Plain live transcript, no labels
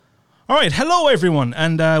All right, hello everyone,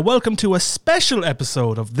 and welcome to a special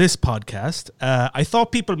episode of this podcast. I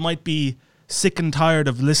thought people might be sick and tired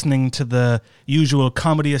of listening to the usual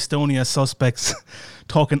Comedy Estonia suspects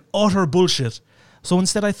talking utter bullshit, so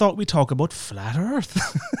instead I thought we'd talk about Flat Earth.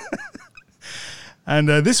 And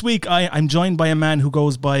this week I'm joined by a man who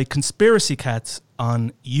goes by Conspiracy Catz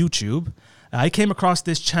on YouTube. I came across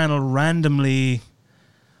this channel randomly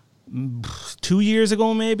 2 years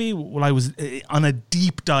ago, maybe, while I was on a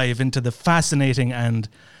deep dive into the fascinating and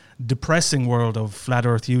depressing world of Flat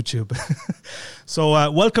Earth YouTube. So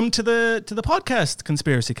welcome to the podcast,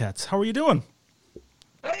 Conspiracy Catz. How are you doing?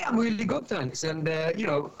 Hey, I'm really good, thanks. And,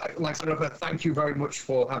 like I said, thank you very much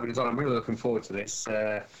for having us on. I'm really looking forward to this.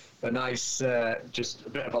 A nice, just a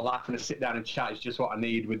bit of a laugh and a sit down and chat is just what I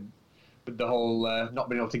need with the whole not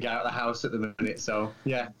being able to get out of the house at the minute. So,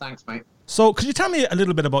 yeah, thanks, mate. So, could you tell me a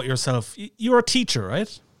little bit about yourself? You're a teacher,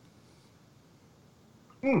 right?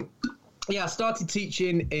 Yeah, I started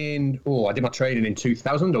teaching I did my training in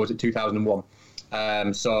 2000, or was it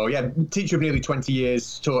 2001? So, yeah, teacher of nearly 20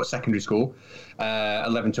 years, taught secondary school,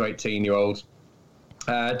 11 to 18-year-olds.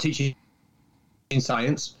 Teaching in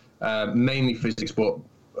science, mainly physics, but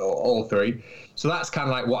all three. So that's kind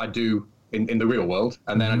of like what I do in the real world.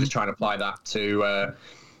 And then I just try and apply that to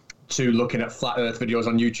looking at Flat Earth videos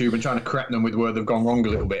on YouTube and trying to correct them with where they've gone wrong a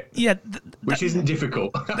little bit. Yeah. Which isn't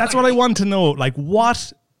difficult. That's what I want to know. Like,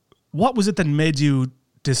 what was it that made you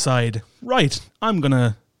decide, right, I'm going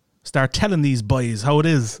to start telling these boys how it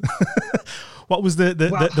is? What was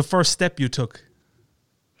the first step you took?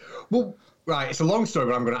 Well, right, it's a long story,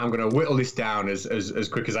 but I'm gonna whittle this down as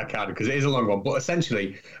quick as I can because it is a long one. But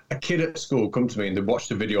essentially, a kid at school come to me and they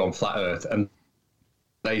watched a video on Flat Earth and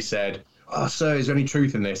they said, "Oh, sir, is there any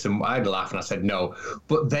truth in this?" And I had a laugh and I said no.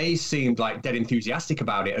 But they seemed like dead enthusiastic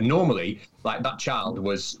about it. And normally, like, that child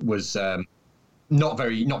was not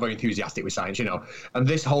very enthusiastic with science, you know. And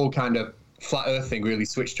this whole kind of Flat Earth thing really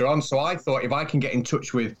switched her on. So I thought if I can get in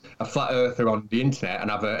touch with a Flat Earther on the internet and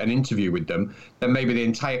have an interview with them, then maybe the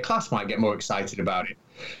entire class might get more excited about it.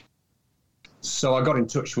 So I got in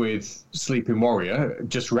touch with Sleeping Warrior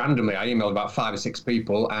just randomly. I emailed about 5 or 6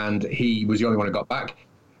 people and he was the only one who got back.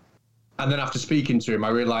 And then after speaking to him, I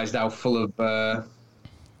realised how full of it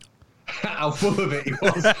he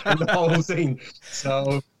was in the whole scene.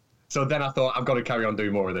 So then I thought, I've got to carry on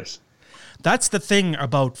doing more of this. That's the thing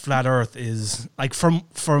about Flat Earth is, like,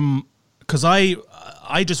 from because I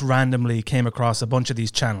just randomly came across a bunch of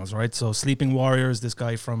these channels, right? So Sleeping Warriors, this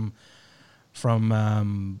guy from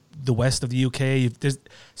the west of the UK. There's,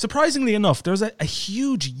 surprisingly enough, there's a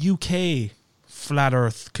huge UK Flat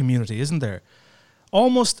Earth community, isn't there?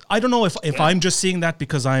 Almost, I don't know if I'm just seeing that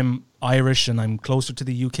because I'm Irish and I'm closer to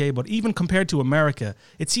the UK, but even compared to America,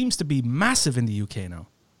 it seems to be massive in the UK now.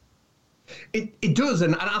 It does,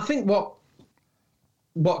 and I think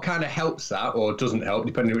what kind of helps that, or doesn't help,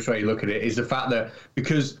 depending on which way you look at it, is the fact that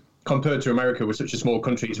because compared to America, we're such a small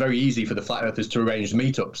country, it's very easy for the Flat Earthers to arrange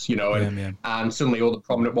meetups, you know, and suddenly all the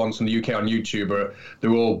prominent ones from the UK on YouTube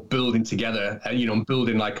they're all building together, and, you know,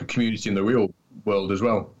 building like a community in the real world as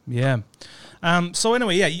well. Yeah. So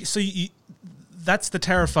anyway, that's the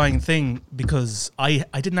terrifying thing, because I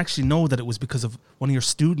didn't actually know that it was because of one of your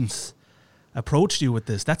students approached you with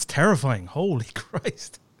this. That's terrifying. Holy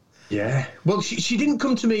Christ. Yeah. Well, she didn't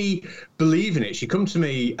come to me believing it. She come to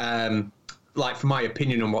me, like, for my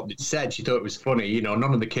opinion on what they'd said. She thought it was funny. You know,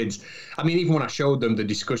 none of the kids, I mean, even when I showed them the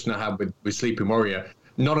discussion I had with Sleeping Warrior,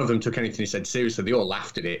 none of them took anything he said seriously. They all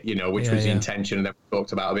laughed at it, you know, which was the intention. And then we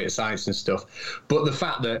talked about a bit of science and stuff. But the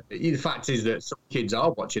fact is that some kids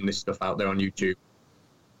are watching this stuff out there on YouTube.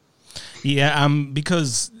 Yeah,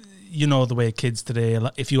 because, you know, the way kids today,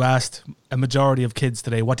 if you asked a majority of kids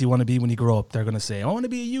today, what do you want to be when you grow up? They're going to say, I want to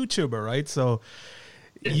be a YouTuber, right? So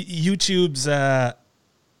YouTube's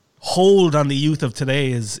hold on the youth of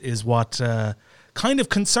today is what kind of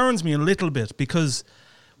concerns me a little bit, because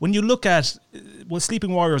when you look at,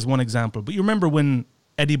 Sleeping Warrior is one example, but you remember when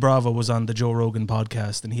Eddie Bravo was on the Joe Rogan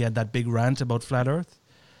podcast and he had that big rant about Flat Earth?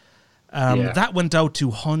 That went out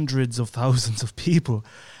to hundreds of thousands of people.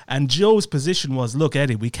 And Joe's position was, look,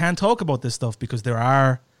 Eddie, we can't talk about this stuff because there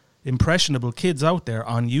are impressionable kids out there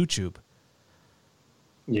on YouTube.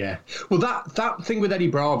 Yeah. Well, that thing with Eddie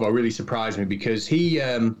Bravo really surprised me, because he's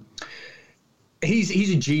a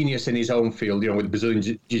genius in his own field, you know, with Brazilian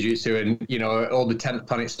Jiu-Jitsu and, you know, all the 10th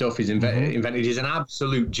Planet stuff he's invented. He's an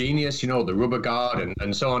absolute genius, you know, the rubber guard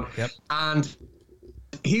and so on. Yep. And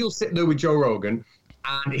he'll sit there with Joe Rogan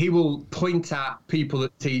and he will point at people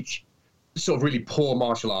that teach sort of really poor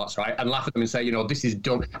martial arts, right, and laugh at them and say, you know, this is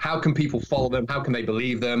dumb. How can people follow them? How can they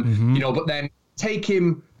believe them? You know, but then take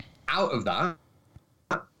him out of that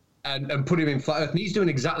and put him in flat Earth. And he's doing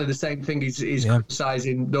exactly the same thing. He's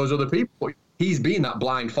criticizing those other people. He's being that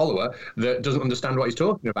blind follower that doesn't understand what he's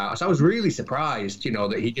talking about. So I was really surprised,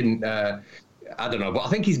 that he didn't. I don't know, but I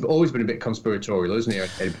think he's always been a bit conspiratorial, isn't he?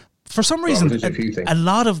 For some reason, a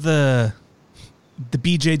lot of the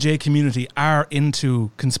BJJ community are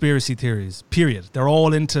into conspiracy theories. Period. They're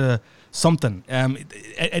all into something.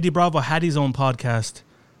 Eddie Bravo had his own podcast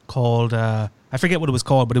called I forget what it was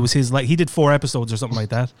called, but it was his, like, he did 4 episodes or something like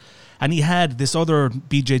that, and he had this other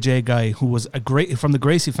BJJ guy who was from the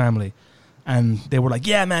Gracie family, and they were like,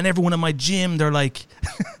 yeah man, everyone in my gym, they're like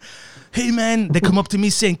hey man, they come up to me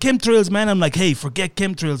saying chemtrails, man. I'm like, hey, forget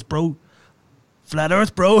chemtrails, bro, flat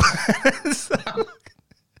earth, bro. So,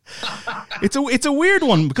 it's a weird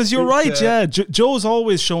one, because you're right. Joe's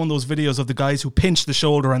always showing those videos of the guys who pinch the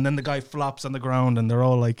shoulder and then the guy flops on the ground and they're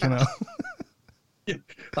all like, like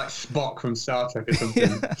Spock from Star Trek or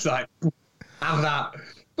something. It's like, have that.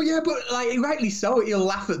 But like, rightly so, he'll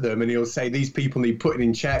laugh at them and he'll say these people need putting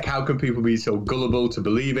in check. How can people be so gullible to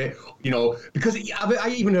believe it? Because I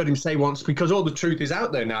even heard him say once, because all the truth is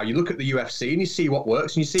out there now. You look at the UFC and you see what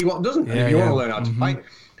works and you see what doesn't. And if you want to learn how to fight,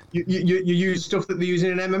 you use stuff that they're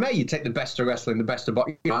using in MMA. You take the best of wrestling, the best of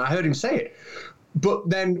boxing. I heard him say it. But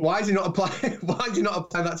then why is he not applying? Why is he not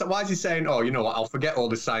applying that? Why is he saying, "Oh, you know what? I'll forget all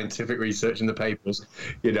the scientific research in the papers,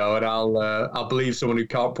 and I'll believe someone who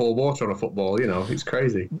can't pour water on a football." It's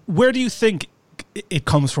crazy. Where do you think it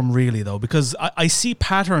comes from, really, though? Because I see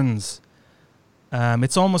patterns.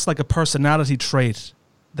 It's almost like a personality trait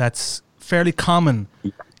that's fairly common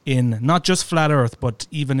in not just flat Earth, but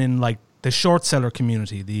even in like the short seller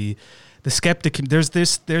community, the skeptic. There's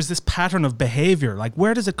this pattern of behavior. Like,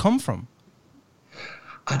 where does it come from?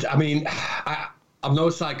 I mean, I'm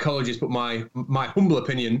no psychologist, but my humble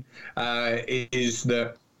opinion is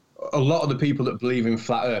that a lot of the people that believe in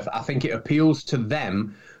flat Earth, I think it appeals to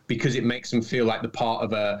them because it makes them feel like the part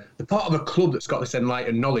of a club that's got this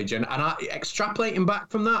enlightened knowledge. And extrapolating back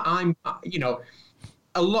from that,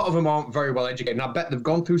 a lot of them aren't very well educated. And I bet they've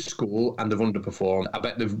gone through school and they've underperformed. I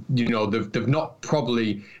bet they've not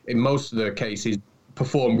probably, in most of the cases,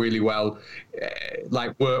 performed really well,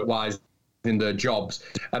 like work-wise, in their jobs,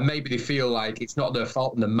 and maybe they feel like it's not their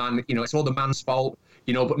fault and the man, it's all the man's fault,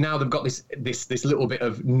 but now they've got this little bit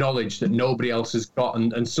of knowledge that nobody else has got,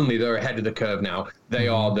 and suddenly they're ahead of the curve now. They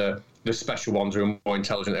are the special ones who are more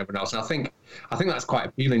intelligent than everyone else, and I think that's quite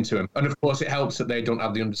appealing to them. And of course it helps that they don't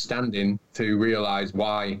have the understanding to realize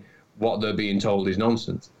why what they're being told is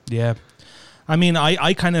nonsense. Yeah, I mean,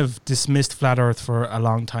 I kind of dismissed flat Earth for a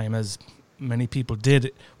long time, as many people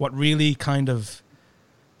did. What really kind of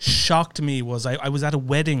shocked me was I was at a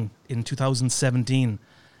wedding in 2017,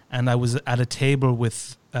 and I was at a table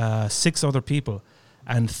with 6 other people,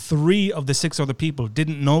 and 3 of the 6 other people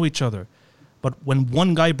didn't know each other. But when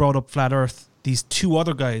one guy brought up flat Earth, these 2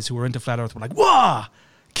 other guys who were into flat Earth were like, "Wah,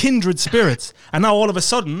 kindred spirits!" And now all of a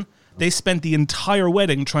sudden, they spent the entire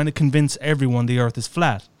wedding trying to convince everyone the Earth is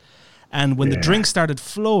flat. And when the drinks started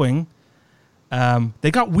flowing, they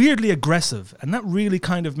got weirdly aggressive, and that really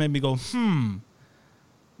kind of made me go,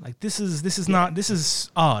 like, this is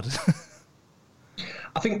odd.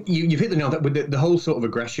 I think you've hit the nail with the whole sort of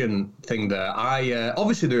aggression thing there.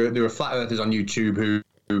 Obviously there are flat earthers on YouTube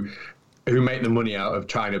who make the money out of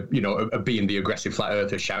trying to, of being the aggressive flat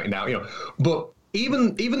earther, shouting out, But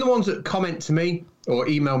even the ones that comment to me or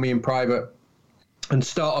email me in private and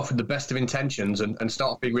start off with the best of intentions and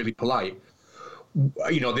start off being really polite,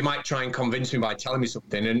 they might try and convince me by telling me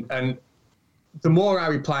something, and the more I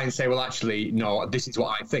reply and say, well, actually, no, this is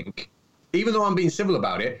what I think, even though I'm being civil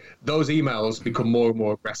about it, those emails become more and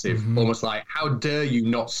more aggressive, almost like, how dare you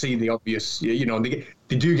not see the obvious, they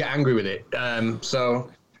do get angry with it. So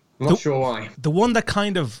I'm not sure why. The one that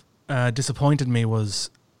kind of disappointed me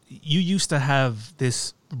was you used to have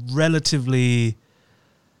this relatively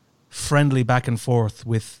friendly back and forth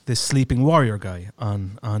with this Sleeping Warrior guy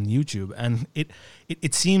on YouTube. And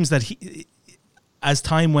it seems that he, as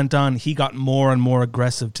time went on, he got more and more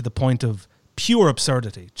aggressive to the point of pure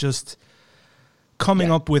absurdity, just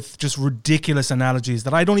coming up with just ridiculous analogies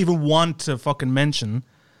that I don't even want to fucking mention.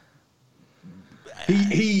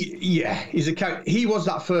 He was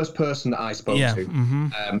that first person that I spoke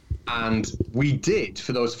to. And we did,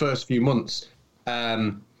 for those first few months,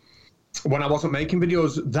 when I wasn't making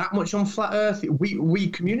videos that much on Flat Earth, we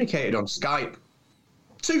communicated on Skype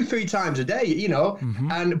 2-3 times a day,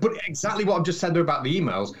 but exactly what I've just said there about the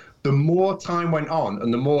emails, the more time went on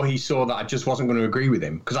and the more he saw that I just wasn't going to agree with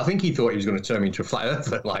him, because I think he thought he was going to turn me into a flat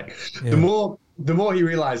earther. The more he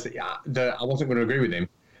realized that I wasn't going to agree with him,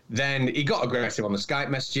 then he got aggressive on the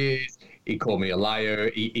Skype messages. He called me a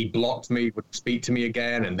liar. He blocked me, wouldn't speak to me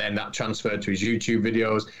again, and then that transferred to his YouTube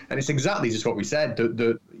videos. And it's exactly just what we said.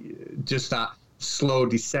 Just that slow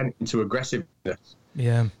descent into aggressiveness.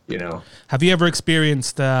 Yeah. You know. Have you ever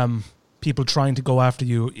experienced people trying to go after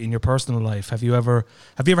you in your personal life? Have you ever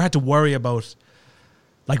had to worry about,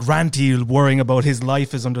 like Ranty worrying about his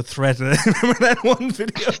life is under threat? Remember that one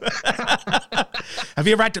video? Have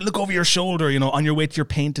you ever had to look over your shoulder, you know, on your way to your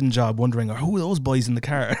painting job, wondering, who are those boys in the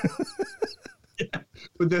car? Yeah.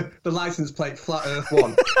 With the license plate Flat Earth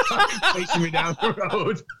 1 chasing me down the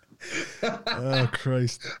road. Oh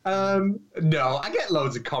Christ! No, I get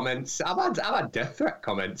loads of comments. I've had death threat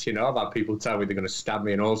comments. You know, I've had people tell me they're going to stab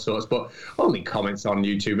me and all sorts, but only comments on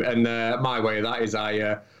YouTube. And my way of that is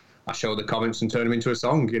I show the comments and turn them into a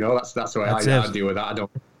song. You know, that's the way I deal with that. I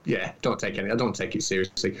don't take it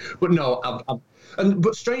seriously. But no,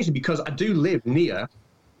 but strangely, because I do live near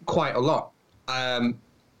quite a lot.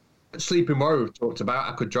 Sleeping Warrior we've talked about.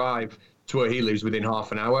 I could drive to where he lives within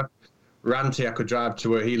half an hour. Ranty, I could drive to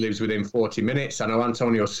where he lives within 40 minutes. I know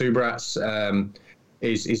Antonio Subrats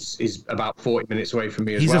is about 40 minutes away from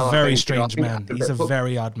me as well. He's a very strange man. He's a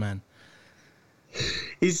very odd man.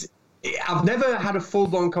 I've never had a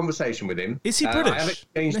full-blown conversation with him. Is he British?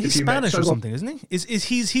 He's Spanish or something, isn't he?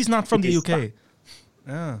 He's not from the UK?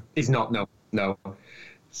 Ah. He's not, no.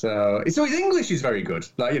 So his English is very good.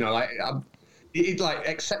 Like, you know, like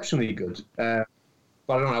exceptionally good. But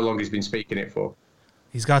I don't know how long he's been speaking it for.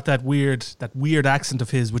 He's got that weird accent of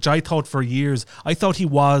his, which I thought for years. I thought he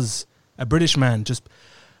was a British man, just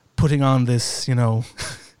putting on this, you know,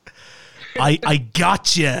 I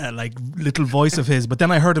gotcha, like little voice of his. But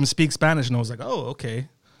then I heard him speak Spanish, and I was like, oh, okay.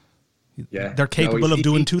 Yeah, they're capable of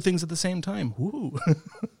doing two things at the same time. Woo.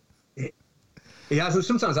 He has.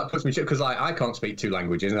 Sometimes that puts me because I can't speak two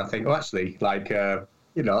languages, and I think, actually,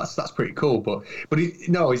 you know, that's pretty cool. But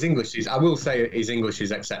his English is. I will say his English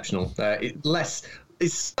is exceptional.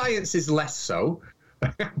 His science is less so,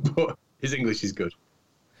 but his English is good.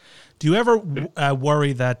 Do you ever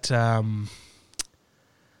worry that,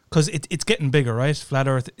 because it's getting bigger, right? Flat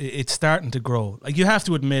Earth, it's starting to grow. Like, you have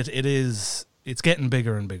to admit, it's getting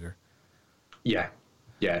bigger and bigger. Yeah,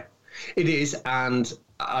 it is. And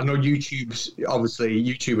I know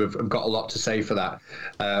YouTube have got a lot to say for that.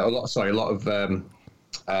 A lot of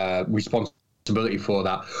responsibility for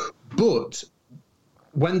that. But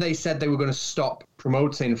when they said they were going to stop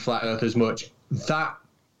promoting Flat Earth as much,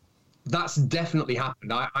 that's definitely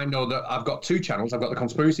happened. I know that I've got two channels. I've got the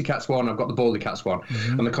Conspiracy Catz one, I've got the Baldy Catz one.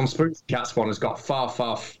 Mm-hmm. And the Conspiracy Catz one has got far,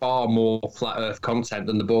 far, far more Flat Earth content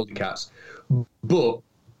than the Baldy Catz.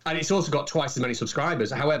 And it's also got twice as many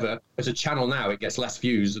subscribers. However, as a channel now, it gets less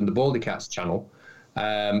views than the Baldy Catz channel.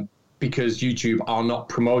 Because YouTube are not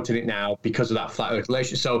promoting it now because of that Flat Earth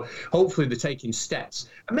relationship. So hopefully they're taking steps.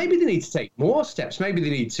 And maybe they need to take more steps. Maybe they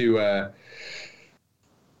need to...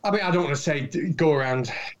 I don't want to say go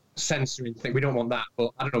around censoring things. We don't want that. But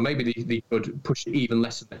I don't know, maybe they could push it even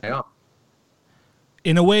less than they are.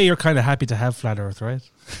 In a way, you're kind of happy to have Flat Earth, right?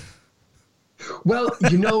 Well,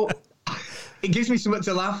 you know, it gives me something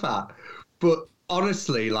to laugh at. But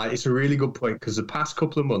honestly, it's a really good point, because the past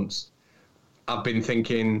couple of months, I've been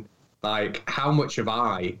thinking... how much have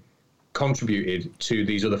I contributed to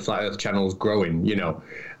these other Flat Earth channels growing, you know?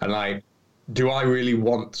 And, do I really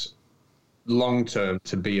want long-term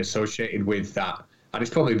to be associated with that? And it's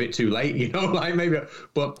probably a bit too late, you know, maybe.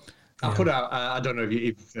 But I put out, I don't know if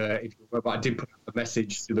you remember, but I did put out a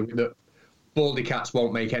message to the Baldy Catz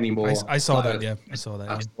won't make any more. I saw that, yeah. I saw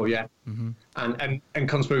that. Yeah. Mm-hmm. And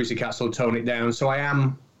Conspiracy Catz will tone it down. So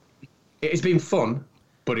it's been fun.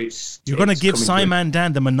 But you're going to give Simon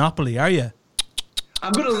Dan the monopoly, are you?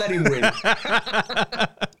 I'm going to let him win.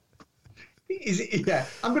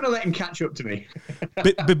 I'm going to let him catch up to me.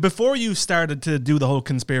 But before you started to do the whole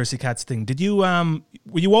Conspiracy Catz thing, did you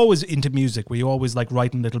were you always into music? Were you always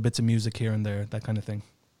writing little bits of music here and there, that kind of thing?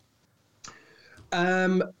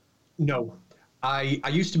 No, I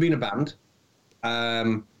used to be in a band,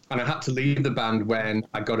 and I had to leave the band when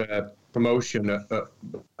I got a promotion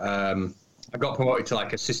I got promoted to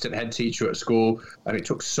assistant head teacher at school, and it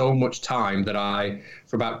took so much time that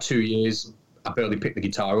for about 2 years, I barely picked the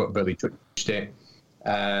guitar up, barely touched it.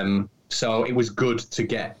 So it was good to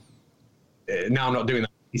get. Now I'm not doing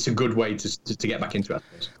that. It's a good way to get back into it.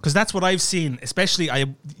 Because that's what I've seen, especially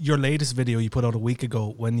your latest video you put out a week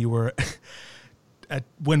ago when you were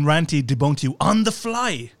when Ranty debunked you on the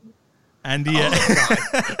fly, and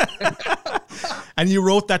and you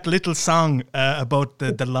wrote that little song about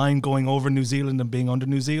the line going over New Zealand and being under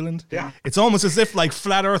New Zealand. Yeah. It's almost as if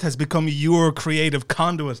Flat Earth has become your creative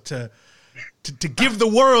conduit to give the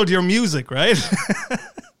world your music, right?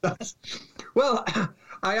 Well,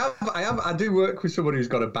 I do work with someone who's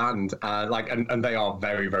got a band, and they are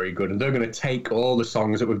very, very good, and they're going to take all the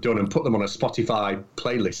songs that we've done and put them on a Spotify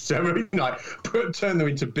playlist. So every night, turn them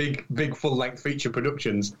into big full length feature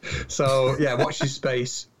productions. So yeah, watch this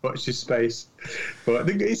space. But I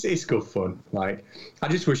think it's good fun. Like, I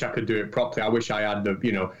just wish I could do it properly. I wish I had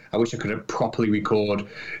I wish I could properly record,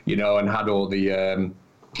 and had all the.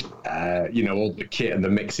 All the kit and the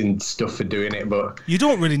mixing stuff for doing it, but you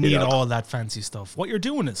don't really need all that fancy stuff. What you're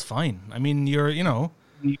doing is fine. I mean,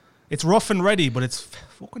 it's rough and ready, but it's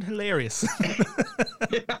fucking hilarious.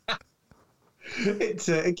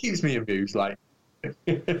 It keeps me amused. Like,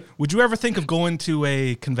 would you ever think of going to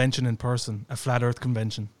a convention in person, a flat Earth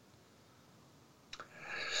convention?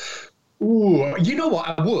 Ooh, you know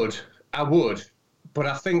what? I would, but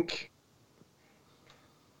I think.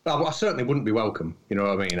 I certainly wouldn't be welcome. You know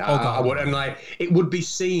what I mean? I would, and it would be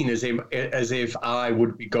seen as if I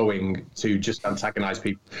would be going to just antagonise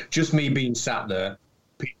people. Just me being sat there,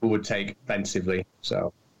 people would take offensively.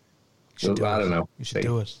 So I don't know. You should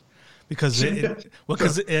do it because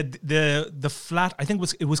the flat. I think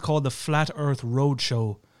it was called the Flat Earth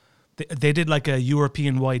Roadshow. They did like a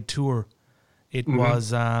European wide tour. It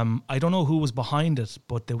was I don't know who was behind it,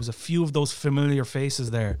 but there was a few of those familiar faces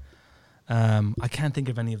there. I can't think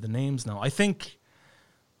of any of the names now. I think,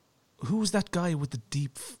 who was that guy with the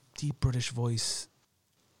deep British voice?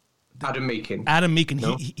 Adam Meakin. Adam Meakin.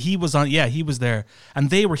 No? He was on. Yeah, he was there, and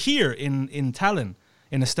they were here in Tallinn,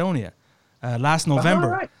 in Estonia, last November.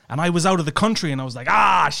 Right. And I was out of the country, and I was like,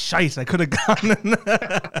 shite! I could have gone,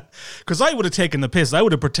 because I would have taken the piss. I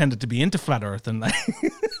would have pretended to be into flat Earth and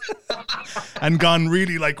and gone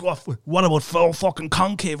really like, what about full fucking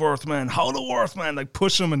concave Earth, man? Hollow Earth, man? Like,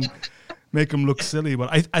 push them and make them look silly.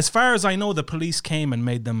 But as far as I know, the police came and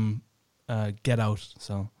made them get out.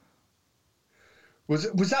 So was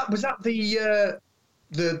that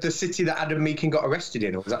the city that Adam Meakin got arrested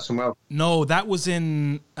in, or was that somewhere else? No, that was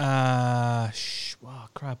in that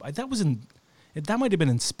might have been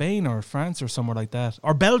in Spain or France or somewhere like that,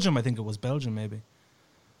 or Belgium. I think it was Belgium, maybe.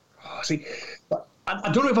 Oh, see,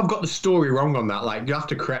 I don't know if I've got the story wrong on that. Like, you have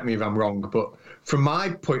to correct me if I'm wrong, but from my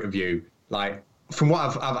point of view, like, from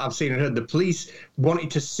what I've seen and heard, the police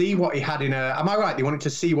wanted to see what he had in a. Am I right? They wanted to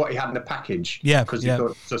see what he had in a package. Yeah, because he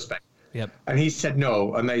thought suspect. Yep. And he said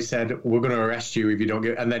no, and they said, we're going to arrest you if you don't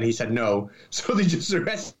get. And then he said no, so they just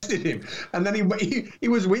arrested him. And then he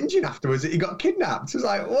was whinging afterwards that he got kidnapped. It was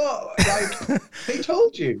like, what? Like, they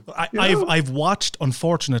told you. I've watched.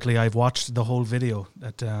 Unfortunately, I've watched the whole video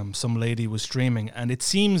that some lady was streaming, and it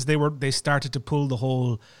seems they started to pull the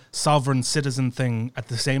whole sovereign citizen thing at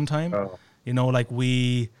the same time. Oh. Like,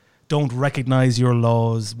 we don't recognize your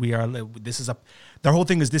laws. Their whole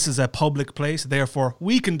thing is, this is a public place, therefore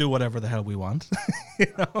we can do whatever the hell we want.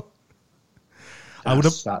 I would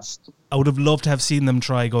have loved to have seen them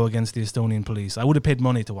try go against the Estonian police. I would have paid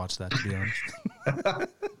money to watch that, to be honest.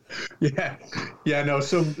 No.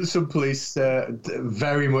 Some police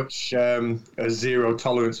very much a zero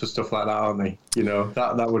tolerance for stuff like that, aren't they?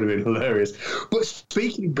 That would have been hilarious. But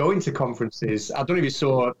speaking of going to conferences, I don't know if you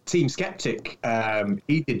saw Team Skeptic.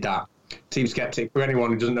 He did that. Team Skeptic, for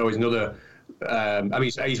anyone who doesn't know, is another.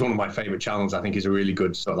 He's one of my favourite channels. I think he's a really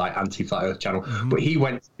good sort of like anti-flat Earth channel. Mm-hmm. But he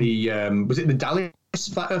went to the was it the Dallas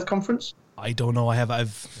Flat Earth Conference? I don't know. I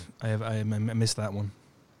missed that one.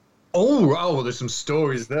 Oh, there's some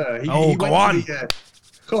stories there. Go on.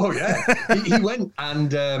 He went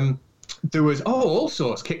and there was all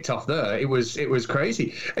sorts kicked off there. It was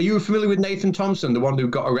crazy. Are you familiar with Nathan Thompson, the one who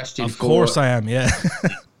got arrested? Of course I am. Yeah.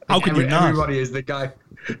 How could you not? Everybody is the guy.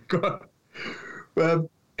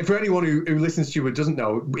 For anyone who listens to you but doesn't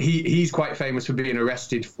know, he's quite famous for being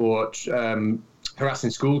arrested for harassing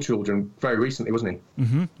school children very recently, wasn't he?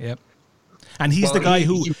 Mm-hmm. Yep. And he's the guy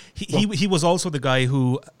he was also the guy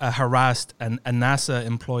who harassed a NASA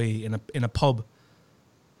employee in a pub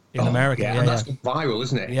in America. Yeah, and that's viral,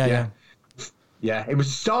 isn't it? Yeah. It was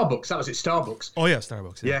Starbucks. That was it, Starbucks. Oh yeah,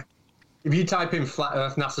 Starbucks. Yeah. If you type in Flat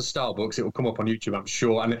Earth NASA Starbucks, it will come up on YouTube, I'm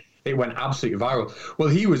sure, and it went absolutely viral. Well,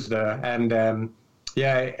 he was there, and I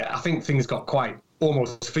think things got quite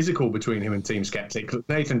almost physical between him and Team Skeptic.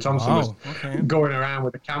 Nathan Thompson was going around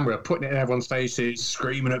with the camera, putting it in everyone's faces,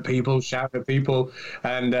 screaming at people, shouting at people,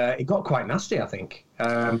 and it got quite nasty, I think.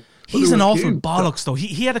 He's an awful bollocks, though.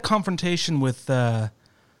 He had a confrontation with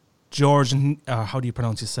George, how do you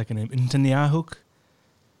pronounce his second name? Netanyahu?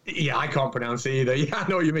 Yeah, I can't pronounce it either. Yeah, I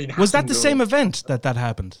know what you mean. Was that the same event that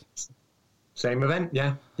happened? Same event,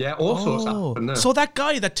 yeah. Yeah, all sorts happened there. So that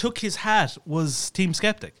guy that took his hat was Team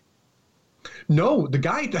Skeptic? No, the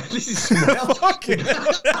guy, this is someone else.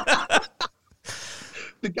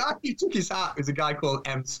 the guy who took his hat was a guy called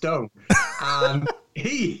M. Stone, and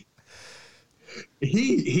he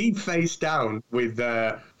faced down with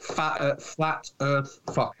Flat Earth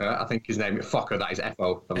Fucker, I think his name is Fucker. That is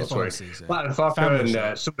F-O. I'm not sorry. Flat Earth Fucker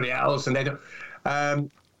and somebody else, and they don't.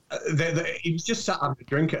 He was just sat having a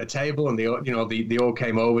drink at a table, and they all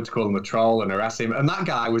came over to call him a troll and harass him. And that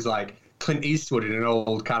guy was like Clint Eastwood in an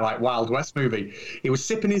old kind of like Wild West movie. He was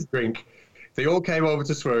sipping his drink. They all came over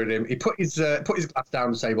to swear at him. He put his glass down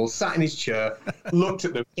on the table, sat in his chair, looked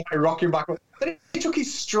at them, started rocking back. Then he took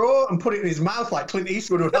his straw and put it in his mouth like Clint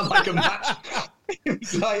Eastwood would have like a match.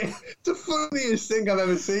 It's like, it's the funniest thing I've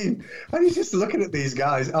ever seen. And he's just looking at these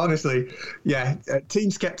guys. Honestly, yeah,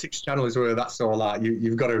 Team Skeptic's channel is where that's all at.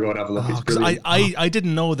 You've got to go and have a look. It's brilliant. I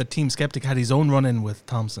didn't know that Team Skeptic had his own run-in with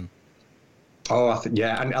Thompson. Oh,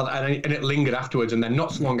 yeah, and it lingered afterwards. And then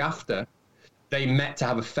not so long after, they met to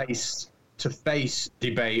have a face-to-face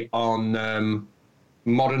debate on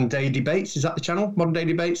Modern Day Debates. Is that the channel? Modern Day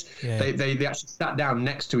Debates? Yeah. They actually sat down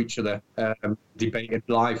next to each other, debated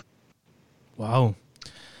live. Wow.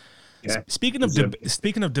 Yeah. Speaking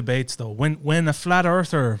of debates, though, when a flat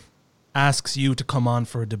earther asks you to come on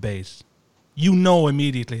for a debate, you know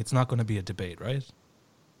immediately it's not going to be a debate, right?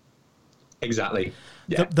 Exactly.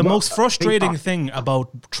 Yeah. The most frustrating thing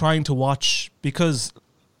about trying to watch, because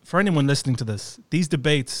for anyone listening to this, these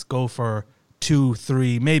debates go for 2,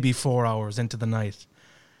 3, maybe 4 hours into the night.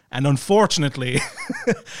 And unfortunately,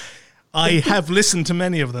 I have listened to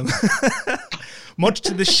many of them. Much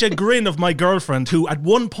to the chagrin of my girlfriend, who at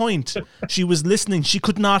one point she was listening. She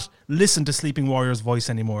could not listen to Sleeping Warrior's voice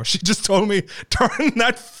anymore. She just told me, turn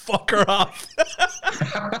that fucker off.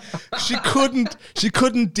 She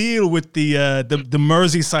couldn't deal with the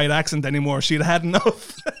Merseyside accent anymore. She'd had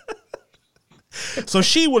enough. So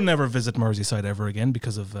she will never visit Merseyside ever again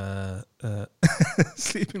because of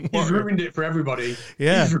Sleeping Warrior. He's ruined it for everybody.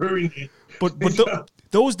 Yeah. He's ruined it. But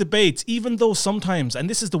those debates, even though sometimes, and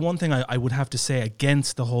this is the one thing I would have to say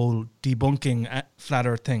against the whole debunking flat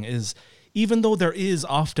earth thing, is even though there is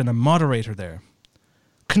often a moderator there,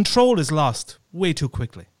 control is lost way too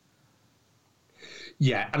quickly.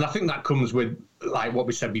 Yeah, and I think that comes with, like what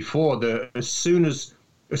we said before, as soon as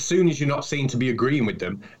you're not seen to be agreeing with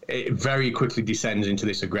them, it very quickly descends into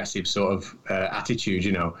this aggressive sort of attitude,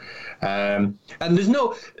 you know. And there's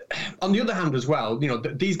no, on the other hand as well, you know,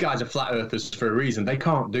 these guys are flat earthers for a reason. They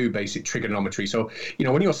can't do basic trigonometry. So, you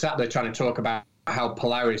know, when you're sat there trying to talk about how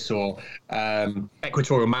Polaris or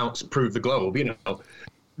equatorial mounts prove the globe, you know,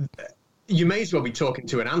 you may as well be talking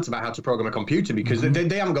to an ant about how to program a computer, because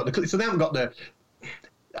they haven't got the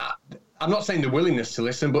I'm not saying the willingness to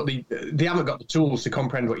listen, but they haven't got the tools to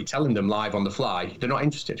comprehend what you're telling them live on the fly. They're not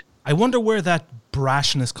interested. I wonder where that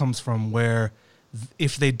brashness comes from, where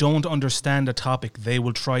if they don't understand a topic, they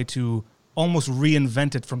will try to almost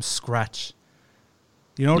reinvent it from scratch.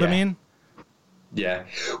 You know what I mean? Yeah.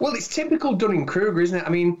 Well, it's typical Dunning-Kruger, isn't it? I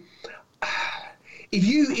mean, if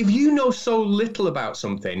you know so little about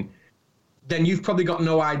something, then you've probably got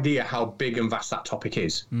no idea how big and vast that topic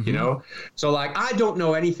is, you know? So, like, I don't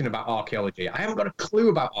know anything about archaeology. I haven't got a clue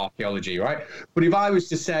about archaeology, right? But if I was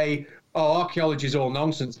to say, oh, archaeology is all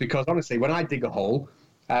nonsense, because honestly, when I dig a hole,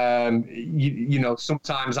 you know,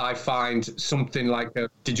 sometimes I find something like a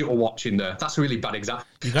digital watch in there. That's a really bad example.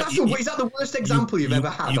 Is that the worst example you've ever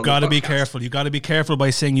had? You got to be careful. You got to be careful by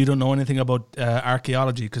saying you don't know anything about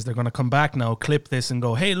archaeology, because they're going to come back now, clip this, and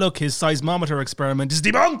go, "Hey, look, his seismometer experiment is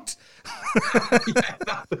debunked."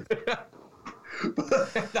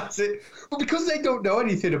 That's it. But because they don't know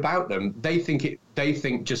anything about them, they think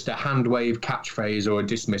just a hand wave catchphrase or a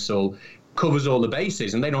dismissal covers all the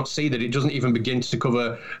bases, and they don't see that it doesn't even begin to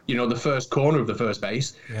cover, you know, the first corner of the first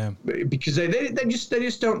base. Yeah. Because they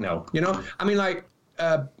just don't know, you know. I mean, like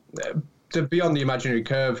the Beyond the Imaginary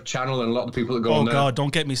Curve channel, and a lot of the people that go on there. Oh God,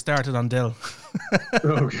 don't get me started on Dill.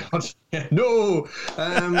 Oh God, yeah, no.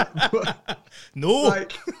 No.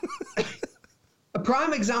 Like, a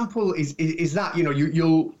prime example is that, you know,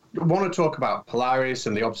 you'll want to talk about Polaris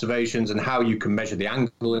and the observations and how you can measure the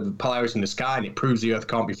angle of Polaris in the sky, and it proves the Earth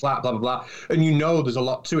can't be flat, blah, blah, blah. And you know there's a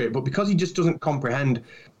lot to it. But because he just doesn't comprehend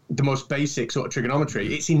the most basic sort of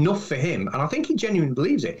trigonometry, it's enough for him, and I think he genuinely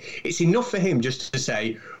believes it, it's enough for him just to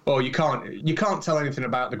say, oh, you can't tell anything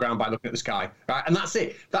about the ground by looking at the sky, right? And that's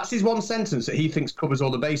it. That's his one sentence that he thinks covers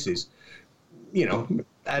all the bases. You know,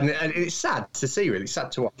 and it's sad to see, really. It's sad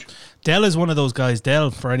to watch. Del is one of those guys. Del,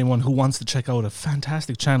 for anyone who wants to check out a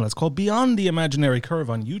fantastic channel, it's called Beyond the Imaginary Curve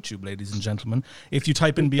on YouTube, ladies and gentlemen. If you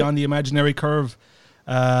type in Beyond the Imaginary Curve,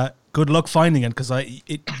 good luck finding it, because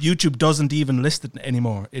YouTube doesn't even list it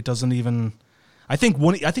anymore. It doesn't even. I think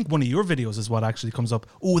one of your videos is what actually comes up.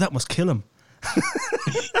 Oh, that must kill him.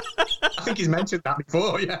 I think he's mentioned that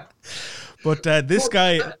before, yeah. But this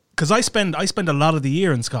guy, because I spend a lot of the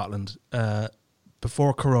year in Scotland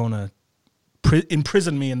before Corona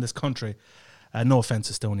imprisoned me in this country. No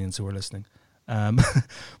offense, Estonians who are listening.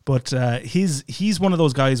 But he's one of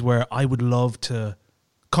those guys where I would love to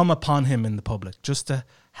come upon him in the public, just to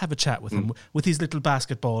have a chat with him, with his little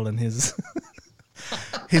basketball and his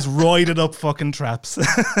his roided up fucking traps.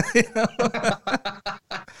 You know?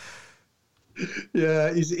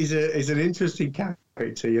 Yeah, he's an interesting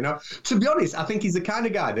character, you know. To be honest, I think he's the kind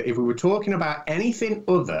of guy that if we were talking about anything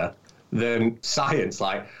other than science,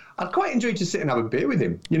 like, I'd quite enjoy just sitting and have a beer with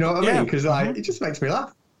him. You know what I mean? Because like it just makes me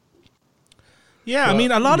laugh. Yeah, but, I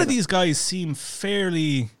mean, a lot of these guys seem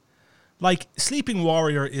fairly like Sleeping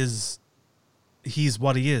Warrior he's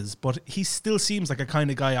what he is, but he still seems like a kind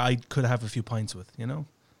of guy I could have a few pints with, you know?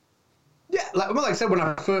 Yeah, like I said, when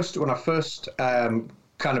I first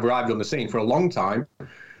kind of arrived on the scene, for a long time,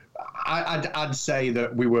 I'd say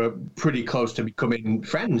that we were pretty close to becoming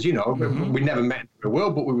friends, you know. We never met in the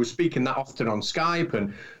world, but we were speaking that often on Skype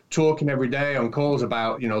and talking every day on calls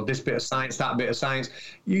about, you know, this bit of science, that bit of science.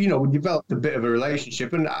 You know, we developed a bit of a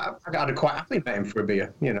relationship, and I'd have quite happily met him for a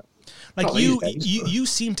beer, you know. Like you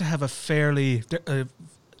seem to have a fairly...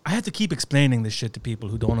 I have to keep explaining this shit to people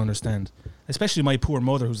who don't understand, especially my poor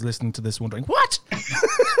mother who's listening to this wondering, what?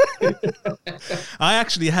 I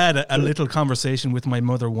actually had a little conversation with my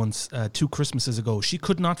mother once, 2 Christmases ago. She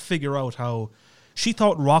could not figure out how... She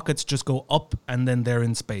thought rockets just go up and then they're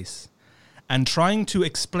in space. And trying to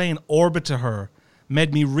explain orbit to her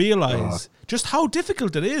made me realize just how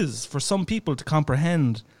difficult it is for some people to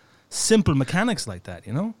comprehend simple mechanics like that,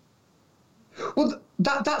 you know? Well,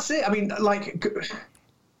 that's it. I mean, like...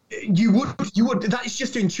 You would. That is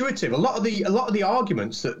just intuitive. A lot of the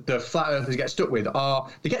arguments that the flat earthers get stuck with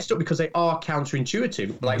they get stuck because they are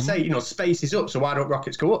counterintuitive. Like say, you know, space is up, so why don't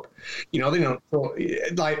rockets go up? You know, they don't.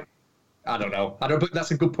 Like, I don't know. But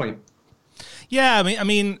that's a good point. Yeah, I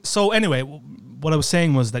mean. So anyway, what I was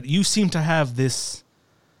saying was that you seem to have this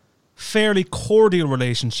fairly cordial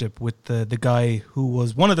relationship with the guy who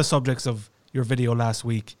was one of the subjects of your video last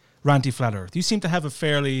week, Ranty Flat Earth. You seem to have a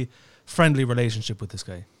fairly friendly relationship with this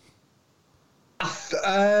guy.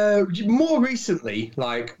 More recently,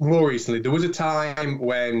 there was a time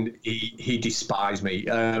when he despised me,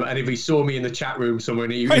 and if he saw me in the chat room somewhere,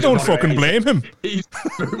 I don't fucking blame him.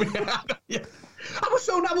 Yeah.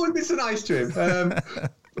 I wouldn't be so nice to him.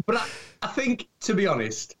 But I think, to be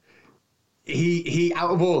honest, he out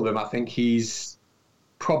of all of them, I think he's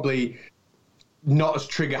probably not as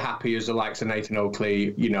trigger happy as the likes of Nathan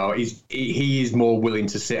Oakley. You know, he is more willing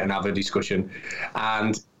to sit and have a discussion,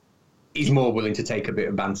 and he's more willing to take a bit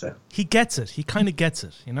of banter. He gets it. He kind of gets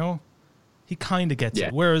it, you know? He kind of gets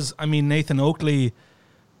it. Whereas, I mean, Nathan Oakley,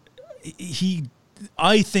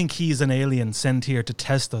 I think he's an alien sent here to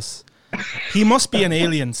test us. He must be an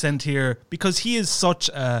alien sent here because he is such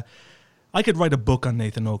a... I could write a book on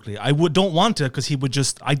Nathan Oakley. I don't want to because he would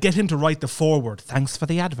I'd get him to write the foreword. Thanks for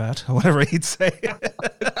the advert, or whatever he'd say.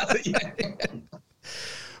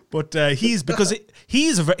 But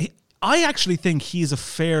I actually think he's a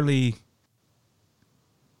fairly...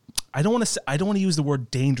 I don't want to use the word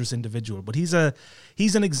dangerous individual, but he's an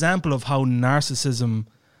example of how narcissism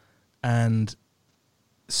and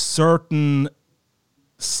certain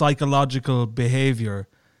psychological behavior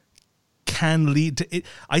can lead to it.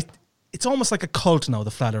 It's almost like a cult now,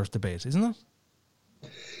 the flat Earth debate, isn't it?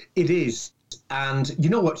 It is. And you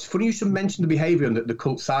know what? It's funny you should mention the behavior and the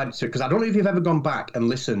cult side to it, because I don't know if you've ever gone back and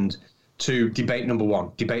listened to debate number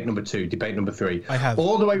 1, debate number 2, debate number 3. I have.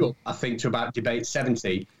 All the way up, I think, to about debate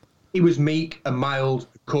 70. He was meek and mild,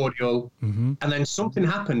 cordial. And then something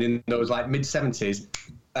happened in those like mid-70s.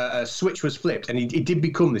 A switch was flipped, and he did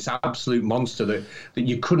become this absolute monster that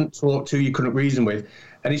you couldn't talk to, you couldn't reason with.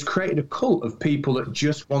 And he's created a cult of people that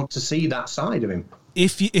just want to see that side of him.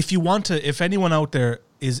 If anyone out there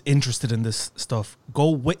is interested in this stuff,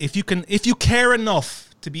 if you care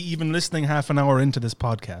enough to be even listening half an hour into this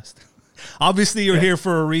podcast. Obviously, you're here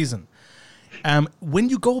for a reason. When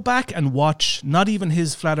you go back and watch not even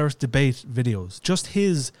his Flat Earth debate videos, just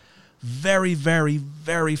his very, very,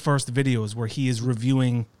 very first videos where he is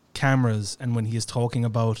reviewing cameras and when he is talking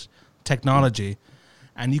about technology,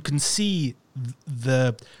 and you can see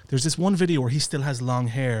there's this one video where he still has long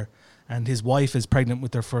hair and his wife is pregnant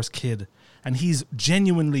with their first kid, and he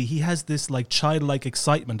has this like childlike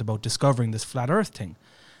excitement about discovering this flat Earth thing,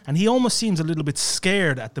 and he almost seems a little bit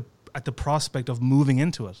scared at the prospect of moving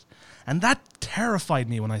into it, and that terrified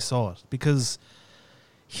me when I saw it, because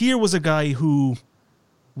here was a guy who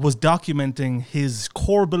was documenting his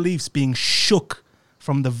core beliefs being shook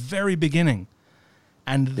from the very beginning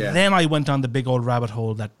And then I went on the big old rabbit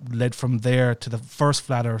hole that led from there to the first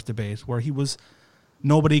flat Earth debate, where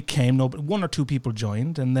nobody came, one or two people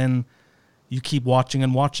joined, and then you keep watching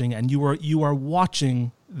and watching, and you're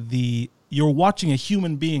watching a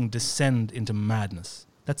human being descend into madness.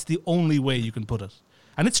 That's the only way you can put it.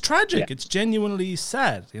 And it's tragic. Yeah. It's genuinely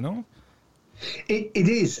sad, you know? It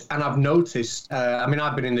is. And I've noticed,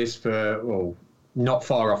 I've been in this for, not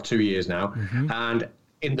far off 2 years now. Mm-hmm. And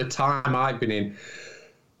in the time I've been in,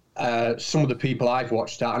 some of the people I've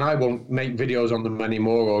watched out, and I won't make videos on them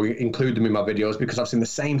anymore or include them in my videos because I've seen the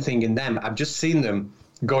same thing in them. I've just seen them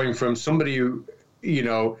going from somebody who,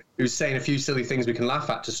 who's saying a few silly things we can laugh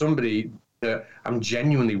at to somebody that I'm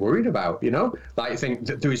genuinely worried about, Like I think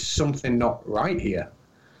that there is something not right here.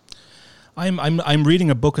 I'm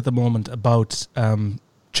reading a book at the moment about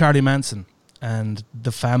Charlie Manson and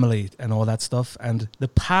the family and all that stuff, and the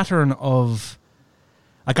pattern of,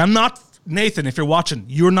 like, I'm not Nathan, if you're watching,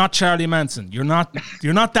 you're not Charlie Manson. You're not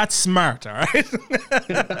that smart, all right?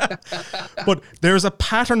 But there's a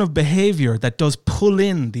pattern of behavior that does pull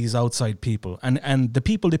in these outside people. And the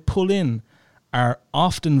people they pull in are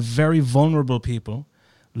often very vulnerable people,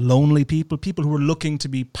 lonely people, people who are looking to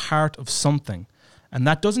be part of something. And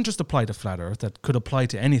that doesn't just apply to Flat Earth, that could apply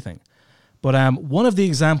to anything. But one of the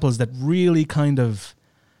examples that really kind of,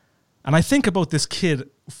 and I think about this kid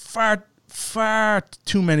far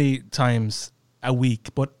too many times a week,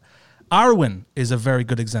 but Arwen is a very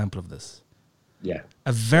good example of this. Yeah.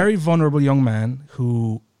 A very vulnerable young man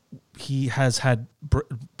who he has had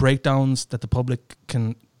breakdowns that the public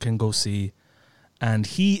can go see. And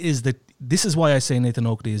this is why I say Nathan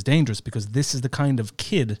Oakley is dangerous, because this is the kind of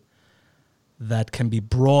kid that can be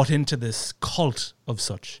brought into this cult of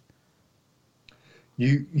such.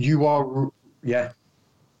 You are, yeah.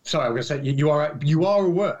 Sorry, I'm going to say, you are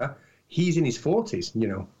aware he's in his 40s,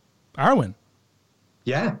 Arwen?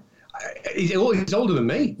 Yeah. He's older than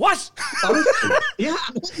me. What? Honestly. Yeah.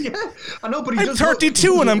 I know, but I'm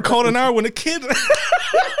 32 and I'm calling Arwen a kid.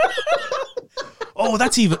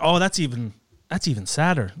 That's even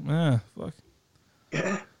sadder. Fuck.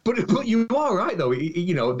 Yeah. But you are right, though.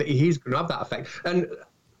 He's going to have that effect. And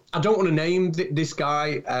I don't want to name this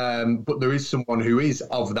guy, but there is someone who is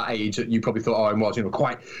of that age that you probably thought Owen was,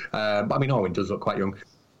 quite. But I mean, Owen does look quite young.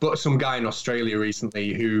 But some guy in Australia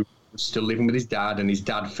recently who was still living with his dad, and his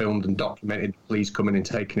dad filmed and documented police coming and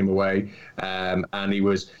taking him away. And he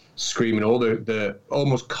was screaming all the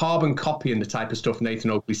almost carbon copying the type of stuff Nathan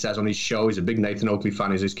Oakley says on his show. He's a big Nathan Oakley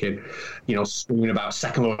fan, is this kid, screaming about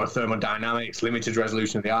second law of thermodynamics, limited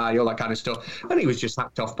resolution of the eye, all that kind of stuff. And he was just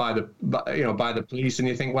hacked off by the police. And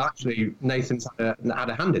you think, well, actually, Nathan's had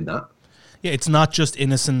a hand in that. Yeah, it's not just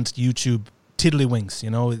innocent YouTube tiddlywinks,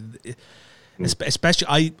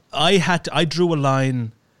 Especially, I drew a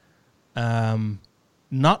line,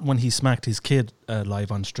 not when he smacked his kid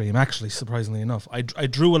live on stream. Actually, surprisingly enough, I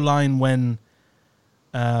drew a line when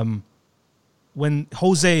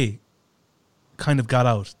Jose kind of got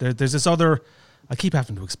out. There's this other. I keep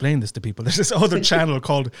having to explain this to people. There's this other channel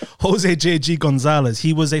called Jose J.G. Gonzalez.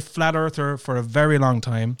 He was a flat earther for a very long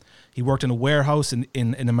time. He worked in a warehouse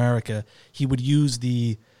in America. He would use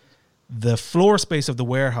the floor space of the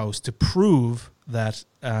warehouse to prove that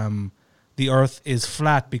the Earth is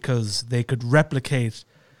flat, because they could replicate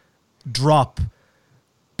drop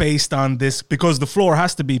based on this, because the floor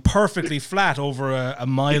has to be perfectly flat over a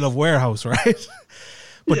mile of warehouse, right?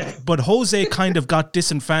 But Jose kind of got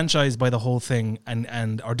disenfranchised by the whole thing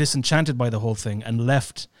or disenchanted by the whole thing and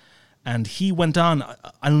left. And he went on,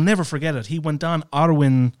 I'll never forget it, he went on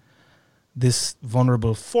Arwen, this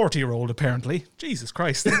vulnerable 40-year-old apparently. Jesus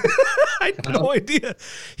Christ. I had no idea.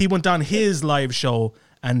 He went on his live show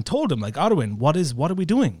and told him, like, Arwen, what are we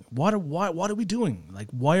doing? What are we doing? Like,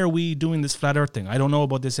 why are we doing this flat earth thing? I don't know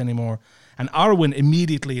about this anymore. And Arwen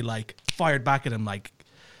immediately, like, fired back at him, like,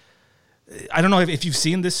 I don't know if you've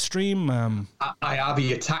seen this stream. I have.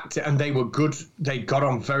 He attacked it, and they were good. They got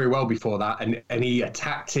on very well before that, and he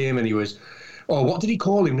attacked him, and he was, what did he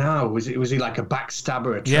call him now? Was he like a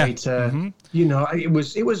backstabber, a traitor? Yeah.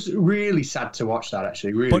 Mm-hmm. It was really sad to watch that,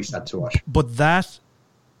 actually. Really sad to watch. But that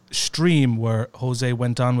stream where Jose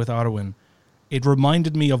went on with Arwen, it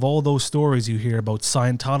reminded me of all those stories you hear about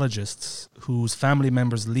Scientologists whose family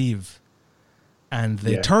members leave and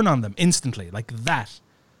they turn on them instantly, like that.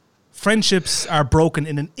 Friendships are broken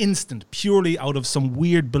in an instant, purely out of some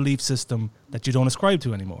weird belief system that you don't ascribe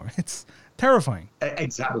to anymore. It's terrifying.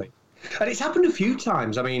 Exactly. And it's happened a few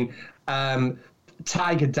times. I mean,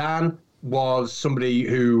 Tiger Dan was somebody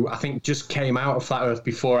who I think just came out of Flat Earth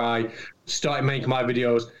before I started making my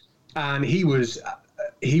videos. And he was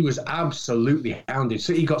he was absolutely hounded.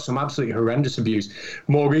 So he got some absolutely horrendous abuse.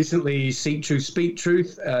 More recently, Seek Truth, Speak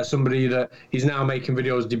Truth, somebody that is now making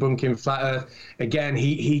videos debunking Flat Earth. Again,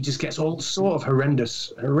 he just gets all sort of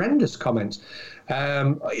horrendous comments.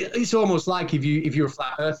 It's almost like if you're a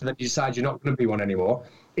Flat Earther, then you decide you're not going to be one anymore.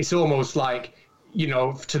 It's almost like,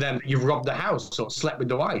 to them, you've robbed the house or slept with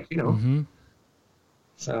the wife, Mm-hmm.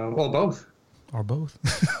 So, or both. Or both.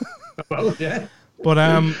 Both, yeah. But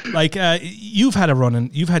you've had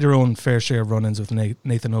your own fair share of run-ins with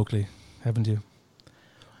Nathan Oakley, haven't you?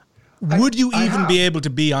 Would you even be able to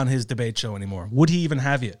be on his debate show anymore? Would he even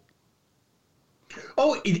have you?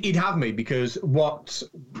 Oh, he'd have me because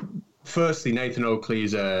firstly, Nathan Oakley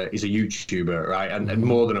is a YouTuber, right, and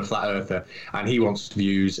more than a flat earther, and he wants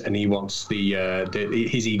views and he wants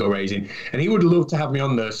his ego raising, and he would love to have me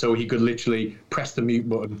on there so he could literally press the mute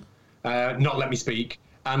button, not let me speak,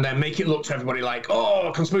 and then make it look to everybody like,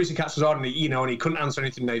 oh, Conspiracy Catz was on, and he couldn't answer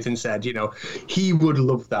anything Nathan said. He would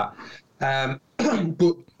love that.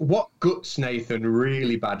 But what guts Nathan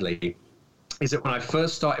really badly is that when I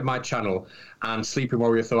first started my channel and Sleeping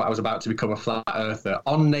Warrior thought I was about to become a flat earther,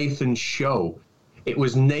 on Nathan's show, it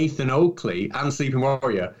was Nathan Oakley and Sleeping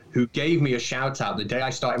Warrior who gave me a shout out the day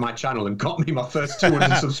I started my channel and got me my first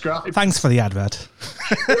 200 subscribers. Thanks for the advert.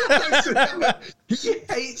 He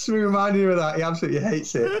hates me reminding me of that. He absolutely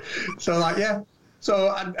hates it. So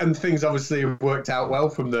So, and things obviously worked out well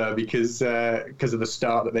from there because of the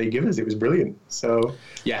start that they give us. It was brilliant. So,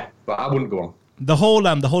 yeah, but I wouldn't go on. The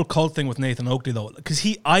whole cult thing with Nathan Oakley, though, because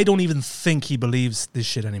I don't even think he believes this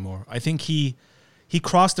shit anymore. I think he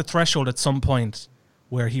crossed the threshold at some point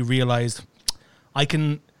where he realized I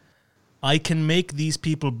can make these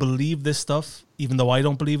people believe this stuff, even though I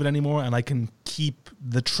don't believe it anymore, and I can keep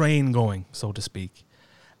the train going, so to speak.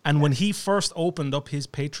 And when he first opened up his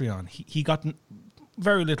Patreon, he got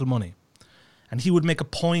very little money. And he would make a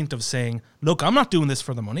point of saying, look, I'm not doing this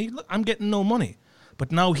for the money. Look, I'm getting no money.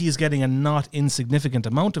 But now he is getting a not insignificant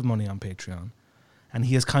amount of money on Patreon. And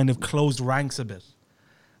he has kind of closed ranks a bit.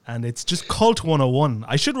 And it's just Cult 101.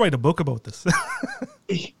 I should write a book about this.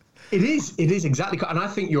 It is exactly. And I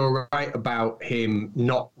think you're right about him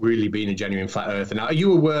not really being a genuine flat earther. Now, are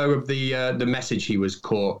you aware of the message he was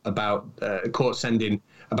caught sending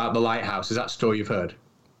about the lighthouse? Is that story you've heard?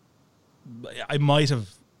 I might have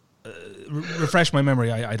refreshed my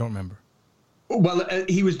memory. I don't remember. Well,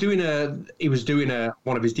 he was doing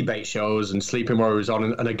one of his debate shows, and Sleeping Warrior was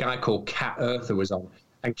on, and a guy called Cat Earther was on,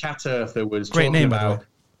 and Cat Earther was talking about.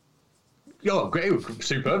 Oh, great,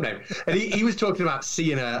 superb name! And he was talking about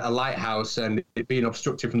seeing a lighthouse and it being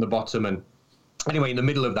obstructed from the bottom, and anyway, in the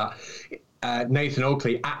middle of that, Nathan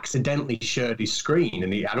Oakley accidentally shared his screen,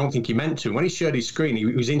 and I don't think he meant to. And when he shared his screen, he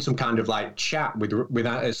was in some kind of like chat with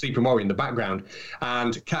Sleeping Warrior in the background,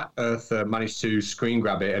 and Cat Earth managed to screen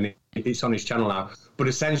grab it, and it's on his channel now. But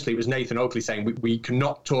essentially, it was Nathan Oakley saying, we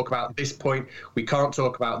cannot talk about this point. We can't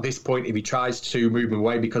talk about this point if he tries to move him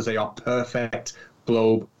away because they are perfect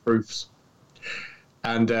globe proofs.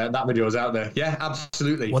 And that video is out there. Yeah,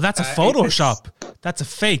 absolutely. Well, that's a Photoshop. That's a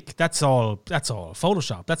fake. That's all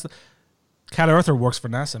Photoshop. Cat Earther works for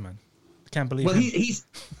NASA, man. Can't believe it. Well,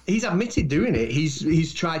 he's admitted doing it.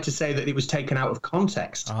 He's tried to say that it was taken out of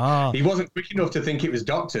context. He wasn't quick enough to think it was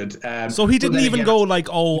doctored. So he didn't even go like,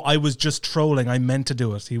 oh, I was just trolling. I meant to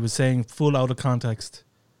do it. He was saying full out of context.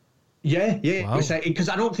 Yeah. Wow. Because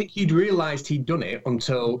I don't think he'd realised he'd done it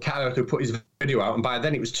until Cat Earther put his video out. And by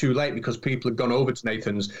then it was too late because people had gone over to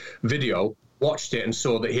Nathan's video, watched it and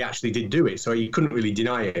saw that he actually did do it. So he couldn't really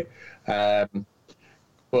deny it.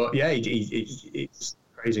 But yeah, it's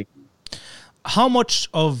crazy. How much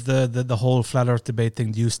of the whole flat earth debate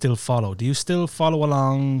thing do you still follow? Do you still follow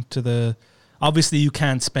along to the... Obviously, you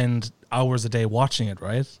can't spend hours a day watching it,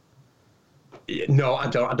 right? No, I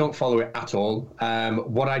don't. I don't follow it at all.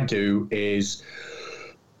 What I do is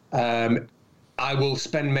I will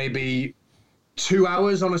spend maybe 2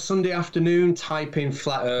 hours on a Sunday afternoon, type in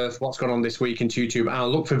flat earth, what's gone on this week into YouTube, and I'll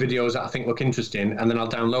look for videos that I think look interesting, and then I'll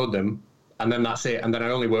download them. And then that's it. And then I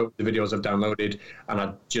only work with the videos I've downloaded, and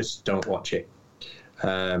I just don't watch it.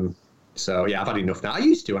 So, yeah, I've had enough now. I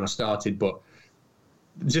used to when I started, but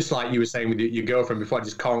just like you were saying with your girlfriend before, I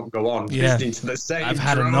just can't go on listening to the same. I've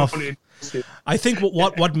had enough. I think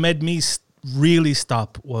what made me really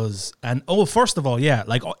stop was, first of all, yeah,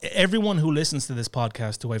 like everyone who listens to this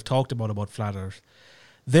podcast who I've talked about Flat Earth,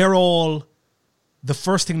 they're all, the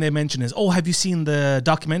first thing they mention is, oh, have you seen the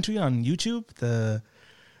documentary on YouTube?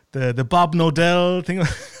 The Bob Nodell thing.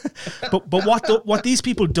 but what these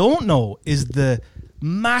people don't know is the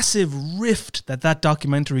massive rift that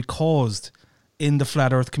documentary caused in the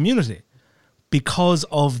flat earth community. because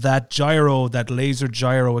of that laser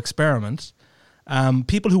gyro experiment,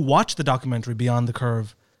 people who watch the documentary Beyond the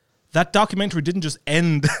Curve, that documentary didn't just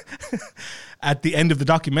end at the end of the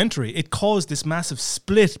documentary. It caused this massive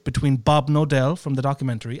split between Bob Nodell from the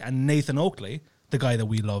documentary and Nathan Oakley, the guy that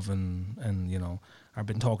we love and you know, I've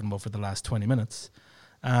been talking about for the last 20 minutes.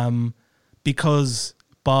 Because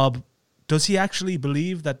Bob, does he actually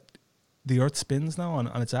believe that the Earth spins now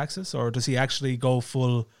on its axis, or does he actually go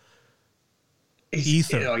full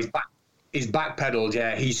ether? You know, he's backpedaled.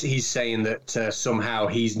 Yeah, he's saying that somehow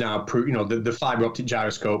he's now the fiber optic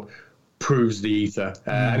gyroscope proves the ether,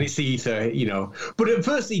 and it's the ether, you know. But at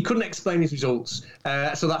first he couldn't explain his results.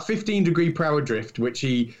 So that 15 degree per hour drift, which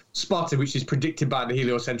he spotted, which is predicted by the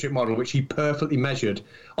heliocentric model, which he perfectly measured,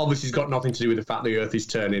 obviously has got nothing to do with the fact the Earth is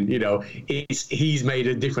turning. You know, he's made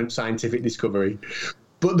a different scientific discovery.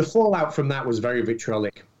 But the fallout from that was very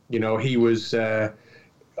vitriolic. You know, he was,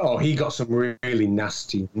 he got some really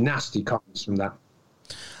nasty comments from that.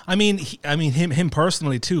 I mean, him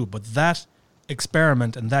personally too. But that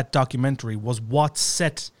experiment and that documentary was what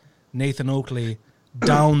set Nathan Oakley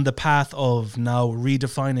down the path of now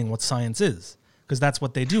redefining what science is, because that's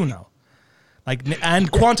what they do now. Like, and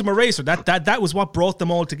Quantum Eraser, that was what brought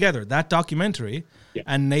them all together. That documentary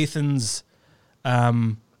and Nathan's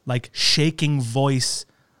like shaking voice.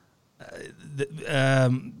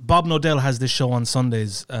 Bob Nodell has this show on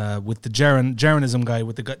Sundays with the Jeranism guy,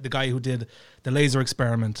 with the guy who did the laser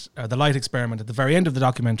experiment, the light experiment at the very end of the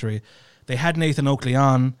documentary. They had Nathan Oakley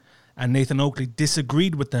on, and Nathan Oakley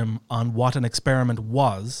disagreed with them on what an experiment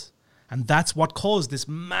was, and that's what caused this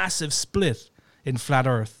massive split in Flat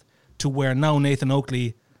Earth, to where now Nathan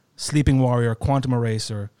Oakley, Sleeping Warrior, Quantum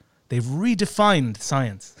Eraser, they've redefined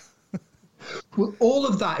science. Well, all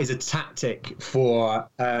of that is a tactic for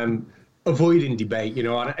avoiding debate, you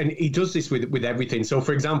know, and he does this with everything. So,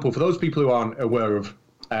 for example, for those people who aren't aware of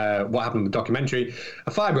what happened in the documentary,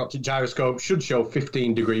 a fiber optic gyroscope should show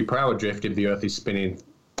 15 degree per hour drift if the Earth is spinning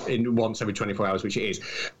in once every 24 hours, which it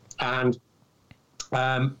is. And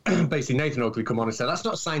basically Nathan Oakley come on and said, that's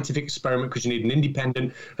not a scientific experiment because you need an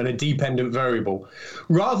independent and a dependent variable.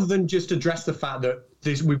 Rather than just address the fact that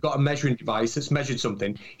we've got a measuring device that's measured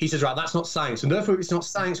something, he says, right, that's not science. And therefore, if it's not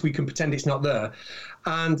science, we can pretend it's not there.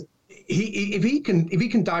 And if he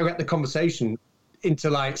can direct the conversation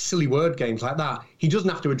into like silly word games like that, he doesn't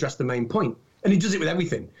have to address the main point. And he does it with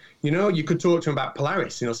everything. You know, you could talk to him about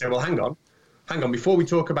Polaris, you know, say, well, hang on, before we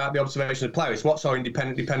talk about the observation of Polaris, what's our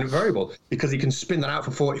dependent variable? Because he can spin that out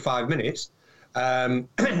for 45 minutes and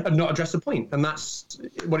not address the point. And that's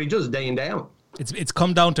what he does day in, day out. It's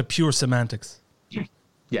come down to pure semantics.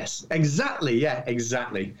 Yes, exactly. Yeah,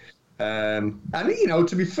 exactly. And, you know,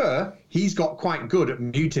 to be fair, he's got quite good at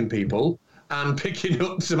muting people and picking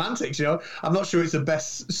up semantics, you know. I'm not sure it's the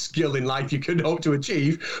best skill in life you could hope to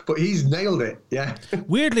achieve, but he's nailed it, yeah.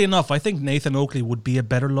 Weirdly enough, I think Nathan Oakley would be a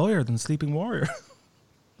better lawyer than Sleeping Warrior.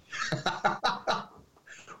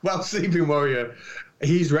 Well, Sleeping Warrior,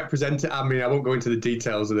 he's represented, I mean, I won't go into the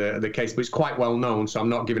details of the case, but it's quite well known, so I'm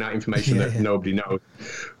not giving out information that nobody knows.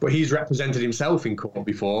 But he's represented himself in court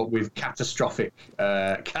before with catastrophic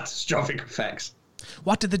effects.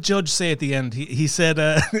 What did the judge say at the end? He said,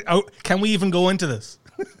 can we even go into this?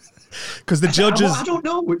 Because the judges... I don't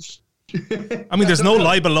know which... I mean, there's no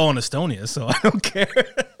libel law in Estonia, so I don't care.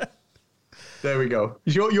 There we go.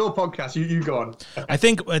 It's your podcast. You go on. I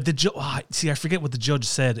think the judge... I forget what the judge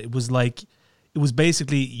said. It was like... It was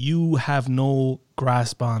basically, you have no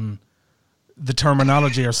grasp on the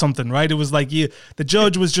terminology or something, right? It was like the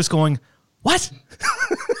judge was just going, what?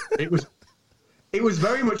 It was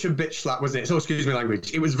very much a bitch slap, wasn't it? So excuse me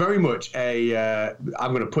language. It was very much a,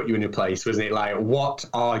 I'm going to put you in your place, wasn't it? Like, what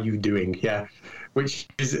are you doing? Yeah. Which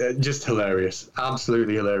is just hilarious.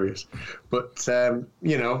 Absolutely hilarious. But,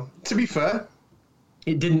 you know, to be fair,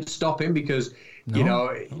 it didn't stop him because, you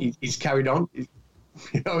know, he's carried on.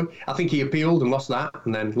 You know, I think he appealed and lost that,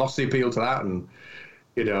 and then lost the appeal to that, and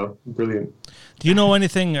you know, brilliant. Do you know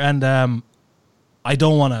anything? And I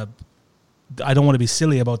don't want to be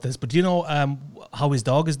silly about this, but do you know how his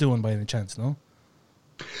dog is doing by any chance? No.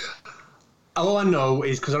 All I know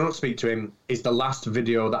is, because I don't speak to him, is the last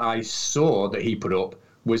video that I saw that he put up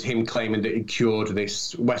was him claiming that he cured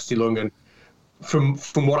this Westy lung, and from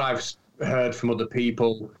what I've heard from other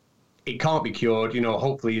people, it can't be cured. You know,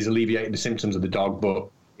 hopefully he's alleviated the symptoms of the dog, but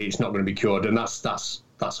it's not going to be cured. And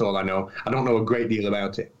that's all I know. I don't know a great deal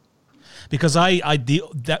about it. Because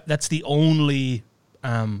that's the only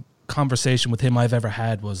conversation with him I've ever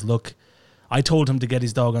had was, look, I told him to get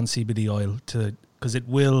his dog on CBD oil because it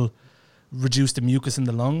will reduce the mucus in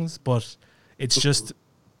the lungs, but it's just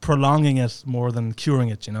prolonging it more than curing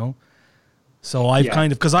it, you know. So I've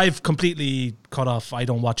kind of, because I've completely cut off. I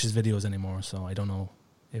don't watch his videos anymore, so I don't know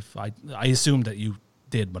if I assumed that you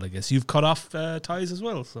did, but I guess you've cut off ties as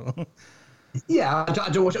well. So yeah, I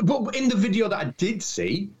don't watch it. But in the video that I did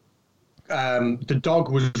see, the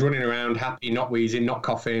dog was running around happy, not wheezing, not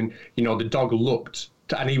coughing. You know, the dog looked,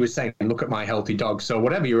 and he was saying, "Look at my healthy dog." So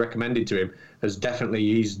whatever you recommended to him has definitely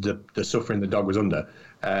eased the suffering the dog was under,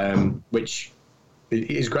 which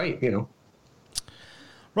is great. You know.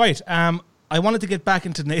 Right. I wanted to get back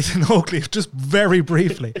into Nathan Oakley just very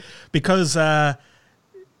briefly because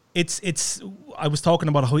it's. I was talking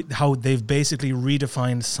about how they've basically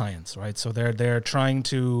redefined science, right? So they're trying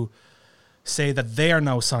to say that they are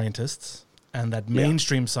now scientists and that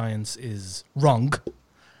mainstream science is wrong.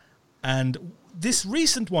 And this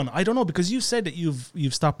recent one, I don't know, because you said that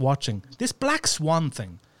you've stopped watching this Black Swan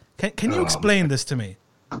thing. Can you explain this to me?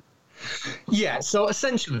 Yeah. So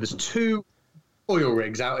essentially, there's two oil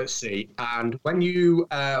rigs out at sea, and when you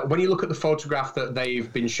look at the photograph that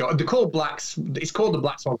they've been shot, they're called blacks. It's called the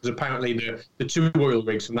Black Swan because apparently the two oil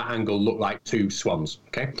rigs from that angle look like two swans.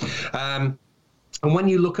 Okay, and when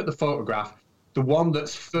you look at the photograph, the one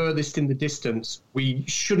that's furthest in the distance, we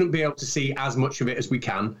shouldn't be able to see as much of it as we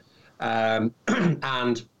can, and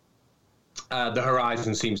the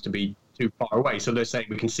horizon seems to be too far away. So they're saying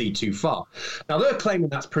we can see too far. Now they're claiming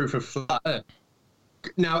that's proof of flat Earth.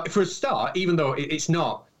 Now, for a start, even though it's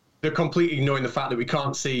not, they're completely ignoring the fact that we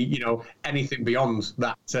can't see, you know, anything beyond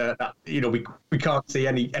that. That you know, we can't see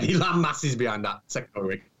any land masses behind that second oil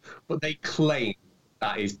rig. But they claim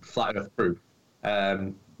that is flat Earth proof.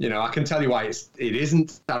 You know, I can tell you why it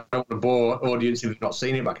isn't. I don't want to bore audience if they've not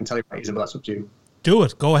seen it, but I can tell you why it isn't. But that's up to you. Do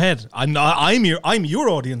it. Go ahead. I'm your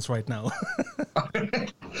audience right now.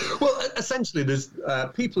 Well, essentially, there's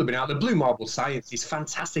people have been out there. Blue Marble Science is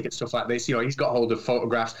fantastic at stuff like this. You know, he's got hold of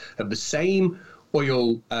photographs of the same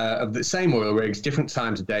oil rigs, different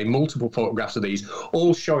times of day, multiple photographs of these,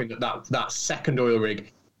 all showing that second oil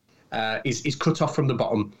rig is cut off from the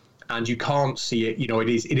bottom, and you can't see it. You know, it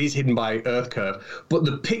is hidden by Earth curve. But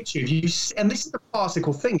the picture, and this is the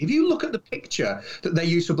farcical thing, if you look at the picture that they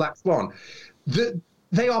use for Black Swan,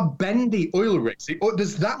 they are bendy oil rigs.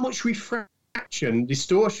 There's that much refraction,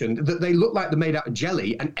 distortion, that they look like they're made out of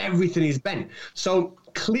jelly, and everything is bent. So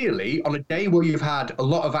clearly, on a day where you've had a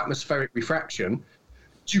lot of atmospheric refraction,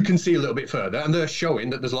 you can see a little bit further, and they're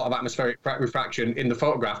showing that there's a lot of atmospheric refraction in the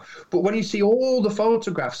photograph. But when you see all the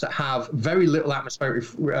photographs that have very little atmospheric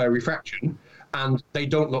refraction, and they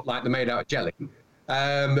don't look like they're made out of jelly,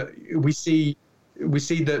 we see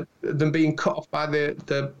that them being cut off by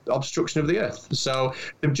the obstruction of the Earth. So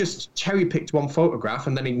they've just cherry-picked one photograph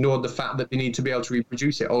and then ignored the fact that they need to be able to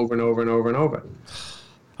reproduce it over and over and over and over.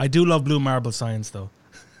 I do love Blue Marble Science, though.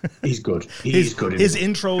 He's good. He's good. His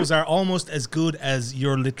intros are almost as good as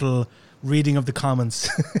your little reading of the comments.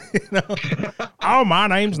 You know? Oh, my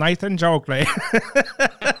name's Nathan Jokley.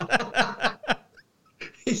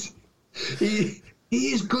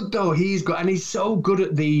 He is good, though. He's good. And he's so good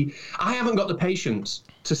at I haven't got the patience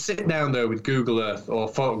to sit down there with Google Earth or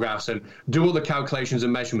photographs and do all the calculations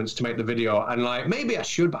and measurements to make the video. And maybe I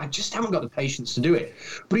should, but I just haven't got the patience to do it.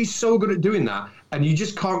 But he's so good at doing that. And you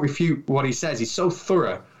just can't refute what he says. He's so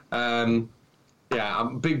thorough. Yeah,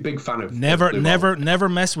 I'm a big fan of. Never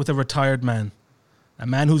mess with a retired man. A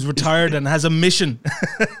man who's retired and has a mission.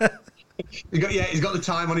 He's got the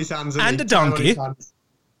time on his hands. And a donkey.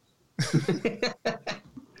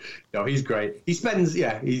 No, he's great. He's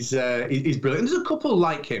brilliant. There's a couple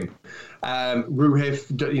like him.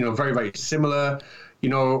 Ruhif, you know, very, very similar, you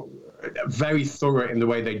know, very thorough in the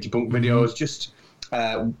way they debunk videos. Just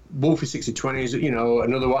Wolfie 6020 is, you know,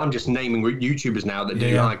 another one. I'm just naming YouTubers now that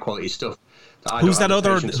do high quality stuff. Who's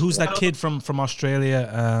that kid from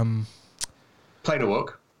Australia? Planner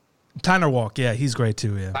Walk. Planner Walk, yeah, he's great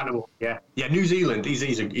too. Yeah, Planner Walk, yeah. New Zealand.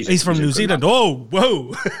 He's from New Zealand. Oh,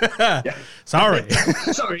 whoa! Sorry.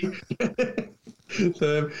 Sorry.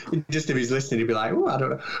 Just if he's listening, he'd be like, "Oh, I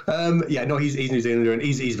don't know." He's New Zealander, and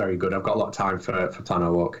he's very good. I've got a lot of time for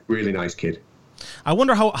Planner Walk. Really nice kid. I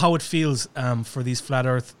wonder how it feels for these flat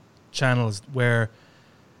Earth channels where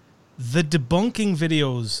the debunking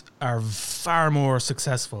videos are far more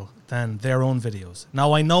successful than their own videos.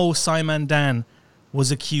 Now I know Simon Dan was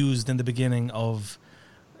accused in the beginning of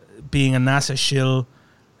being a NASA shill,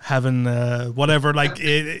 having whatever.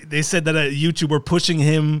 They said that YouTube were pushing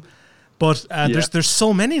him, but there's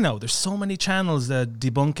so many now. There's so many channels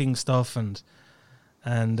debunking stuff, and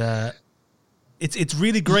it's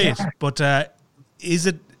really great. Yeah. But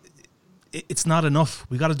it's not enough.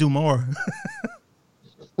 We got to do more.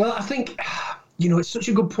 Well, I think, you know, it's such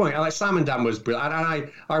a good point. Like Simon Dan was brilliant. And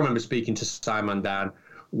I remember speaking to Simon Dan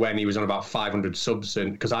when he was on about 500 subs,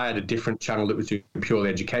 and because I had a different channel that was doing purely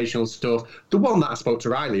educational stuff, the one that I spoke to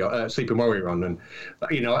Riley, Sleeping Warrior on, and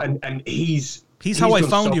and he's how I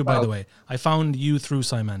found so you, by well. the way. I found you through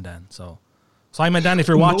Simon Dan. So Simon Dan, if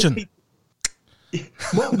you're watching.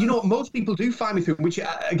 Well, most people do find me through, which,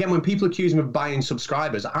 again, when people accuse me of buying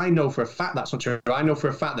subscribers, I know for a fact that's not true. I know for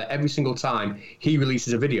a fact that every single time he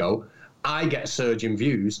releases a video, I get a surge in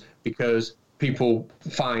views because people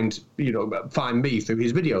find me through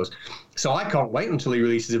his videos. So I can't wait until he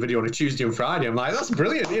releases a video on a Tuesday and Friday. I'm like, that's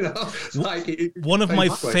brilliant, It's like one of my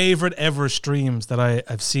favorite ever streams that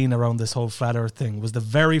I've seen around this whole flat earth thing was the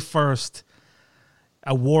very first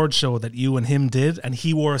award show that you and him did, and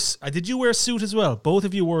he wore did you wear a suit as well? Both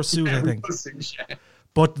of you wore a suit, I think.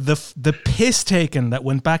 But the piss taken that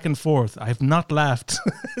went back and forth, I have not laughed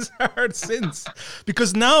as hard since,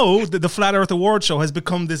 because now the Flat Earth Award Show has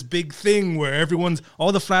become this big thing where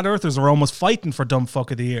all the flat earthers are almost fighting for dumb fuck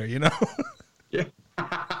of the year, Yeah.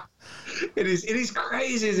 It is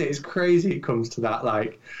crazy, isn't it? It's crazy it comes to that,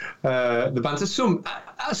 like the banter. Some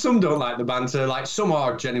don't like the banter. Like, some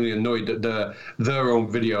are genuinely annoyed that their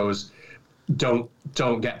own videos don't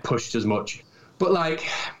get pushed as much. But like,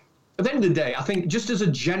 at the end of the day, I think just as a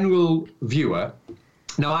general viewer,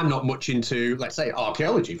 now I'm not much into, let's say,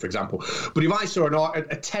 archaeology, for example, but if I saw a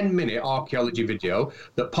 10-minute archaeology video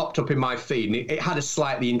that popped up in my feed and it had a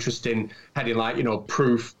slightly interesting heading, like,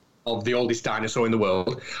 proof of the oldest dinosaur in the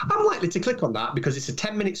world, I'm likely to click on that because it's a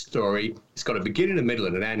 10-minute story. It's got a beginning, a middle,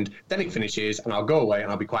 and an end. Then it finishes, and I'll go away,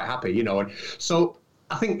 and I'll be quite happy, And so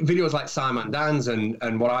I think videos like Simon Dan's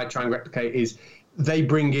and what I try and replicate is they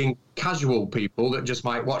bring in casual people that just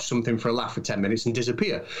might watch something for a laugh for 10 minutes and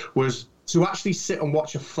disappear. Whereas to actually sit and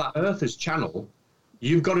watch a Flat Earthers channel,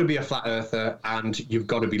 you've got to be a flat earther and you've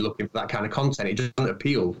got to be looking for that kind of content. It doesn't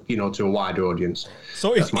appeal, to a wider audience.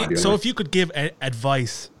 So if you could give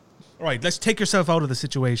advice. All right, let's take yourself out of the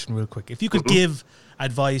situation real quick. If you could give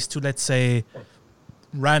advice to, let's say,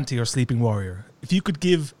 Ranty or Sleeping Warrior, if you could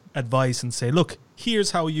give advice and say, look,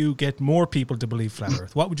 here's how you get more people to believe Flat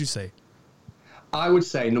Earth, what would you say? I would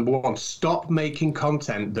say, number one, stop making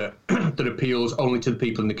content that that appeals only to the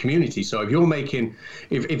people in the community. So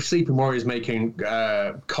if Sleeping Warrior is making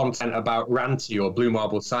content about Ranty or Blue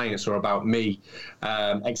Marble Science or about me,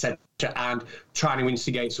 etc., and trying to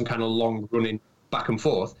instigate some kind of long-running back and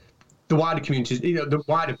forth, the wider communities, the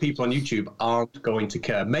wider people on YouTube aren't going to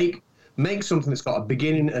care. Make something that's got a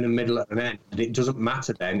beginning and a middle and an end. And it doesn't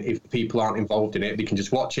matter then if people aren't involved in it. They can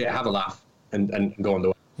just watch it, have a laugh, and go on the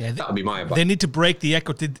way. Yeah, that would be my advice. They need to break the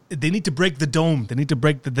echo. They need to break the dome. They need to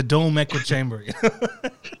break the dome echo chamber.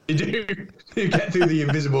 They do. You get through the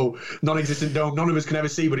invisible, non-existent dome none of us can ever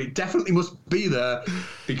see, but it definitely must be there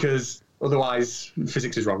because otherwise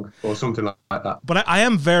physics is wrong or something like that. But I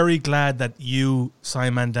am very glad that you,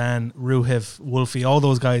 Simon, Dan, Ruhif, Wolfie, all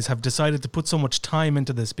those guys have decided to put so much time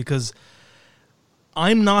into this, because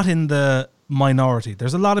I'm not in the minority.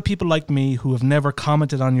 There's a lot of people like me who have never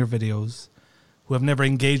commented on your videos, who have never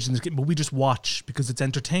engaged in this game, but we just watch because it's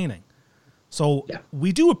entertaining. So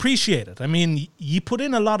we do appreciate it. I mean, you put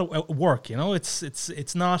in a lot of work,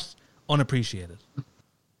 it's not unappreciated.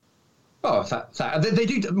 Oh, they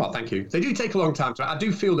do. Well, thank you. They do take a long time. So I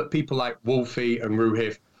do feel that people like Wolfie and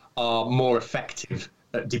Ruhif are more effective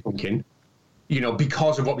at debunking,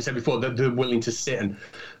 because of what we said before, that they're willing to sit and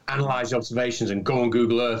analyze the observations and go on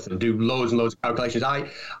Google Earth and do loads and loads of calculations.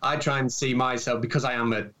 I try and see myself, because I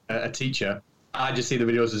am a teacher, I just see the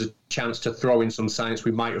videos as a chance to throw in some science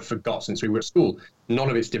we might have forgot since we were at school. None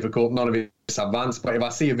of it's difficult, none of it's advanced, but if I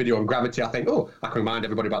see a video on gravity, I think, I can remind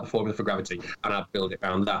everybody about the formula for gravity, and I build it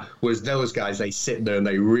around that. Whereas those guys, they sit there and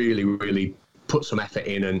they really, really put some effort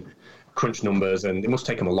in and crunch numbers, and it must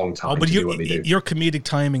take them a long time to do what they do. Your comedic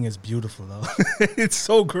timing is beautiful, though. It's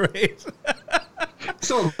so great. It's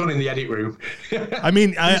all done in the edit room. I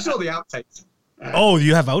mean, you saw the outtakes. Oh,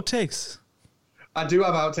 you have outtakes? I do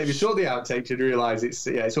have outtakes. You saw the outtakes, you'd realise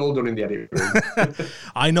it's all done in the edit room.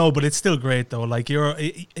 I know, but it's still great though. Like,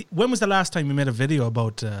 when was the last time you made a video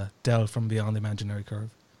about Del from Beyond the Imaginary Curve?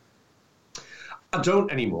 I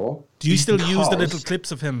don't anymore. Do you still use the little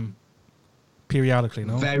clips of him periodically?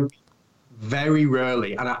 No, very, very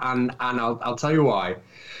rarely, and I'll tell you why.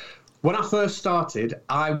 When I first started,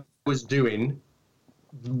 I was doing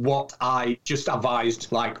what I just advised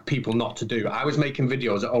people not to do. I was making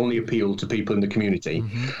videos that only appealed to people in the community.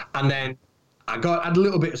 Mm-hmm. And then I had a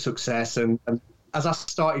little bit of success, and as I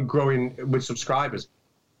started growing with subscribers,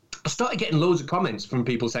 I started getting loads of comments from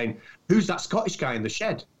people saying, who's that Scottish guy in the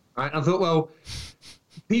shed? Right? And I thought, well,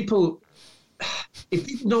 if people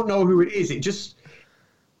don't know who it is,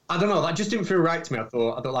 I don't know. That just didn't feel right to me. I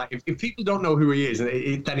thought like, if people don't know who he is,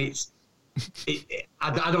 then it's.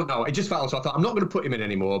 I don't know. It just felt so. I thought I'm not going to put him in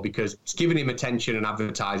anymore because it's giving him attention and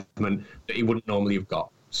advertisement that he wouldn't normally have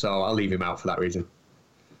got. So I'll leave him out for that reason.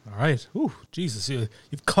 All right. Ooh, Jesus,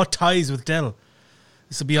 you've cut ties with Dell.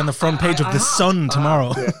 This will be on the front page of The Sun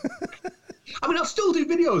tomorrow. Yeah. I mean, I'll still do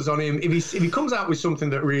videos on him if he comes out with something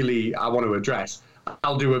that really I want to address.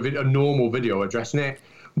 I'll do a normal video addressing it.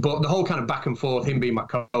 But the whole kind of back and forth, him being my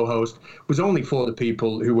co-host, was only for the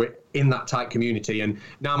people who were in that tight community. And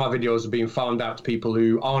now my videos are being found out to people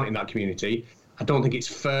who aren't in that community. I don't think it's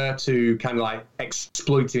fair to kind of like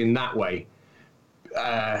exploit it in that way.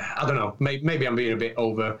 I don't know. Maybe I'm being a bit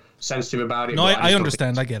oversensitive about it. No, I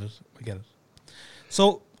understand. I get it.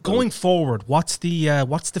 So going forward, what's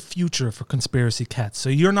the future for Conspiracy Catz? So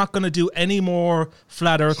you're not going to do any more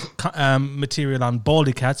flat Earth material on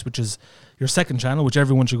Baldy Catz, which is your second channel, which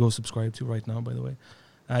everyone should go subscribe to right now, by the way.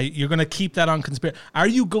 You're going to keep that on conspiracy. Are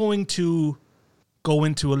you going to go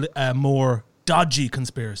into a more dodgy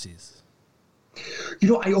conspiracies? You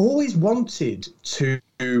know, I always wanted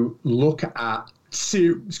to look at...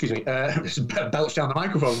 excuse me, belched down the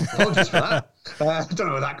microphone. Apologies for that. I don't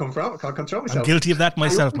know where that come from. I can't control myself. I'm guilty of that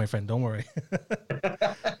myself, my friend. Don't worry.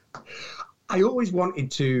 I always wanted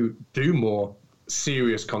to do more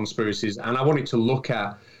serious conspiracies, and I wanted to look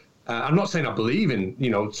at... I'm not saying I believe in,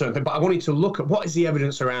 certain things, but I wanted to look at what is the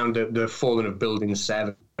evidence around the falling of Building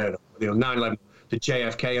 7, 9/11, the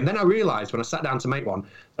JFK. And then I realized when I sat down to make one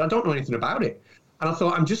that I don't know anything about it. And I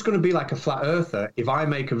thought, I'm just going to be like a flat earther if I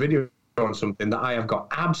make a video on something that I have got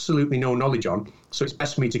absolutely no knowledge on. So it's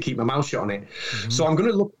best for me to keep my mouth shut on it. Mm-hmm. So I'm going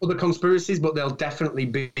to look at other conspiracies, but they'll definitely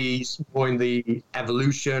be more in the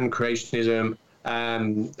evolution, creationism,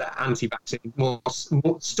 anti-vaccine, more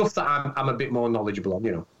stuff that I'm a bit more knowledgeable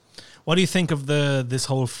on, What do you think of this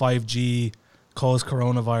whole 5G cause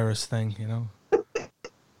coronavirus thing?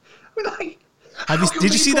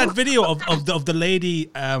 Did you see that video of the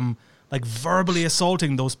lady like verbally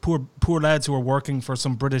assaulting those poor lads who were working for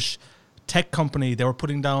some British tech company? They were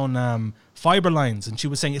putting down fiber lines, and she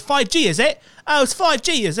was saying, "It's 5G, is it? Oh, it's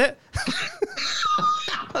 5G, is it?"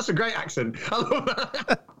 That's a great accent. I love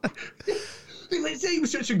that. They say with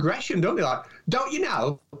such aggression, don't they? Like, don't you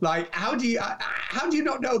know? Like, how do you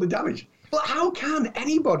not know the damage? Well, how can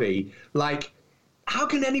anybody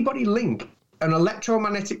link an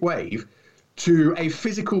electromagnetic wave to a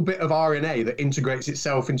physical bit of RNA that integrates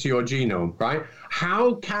itself into your genome, right?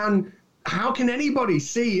 How can anybody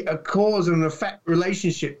see a cause and effect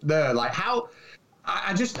relationship there? Like, how?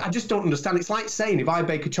 I just don't understand. It's like saying if I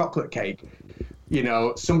bake a chocolate cake,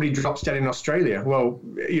 somebody drops dead in Australia. Well,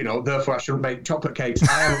 therefore I shouldn't make chocolate cakes.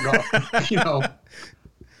 I haven't got,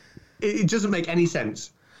 it doesn't make any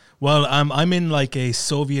sense. Well, I'm in like a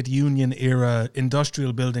Soviet Union era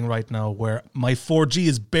industrial building right now where my 4G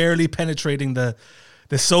is barely penetrating the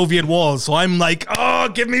Soviet walls. So I'm like, oh,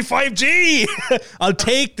 give me 5G. I'll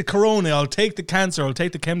take the corona. I'll take the cancer. I'll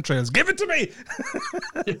take the chemtrails. Give it to me.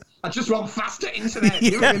 I just want faster internet.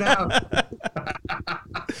 Give it now.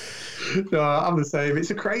 No, I'm the same.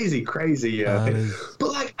 It's a crazy thing. But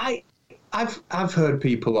like I've heard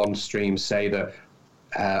people on stream say that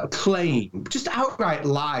claim, just outright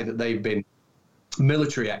lie that they've been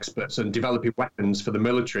military experts and developing weapons for the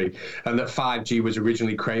military, and that 5G was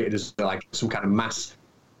originally created as like some kind of mass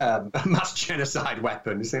genocide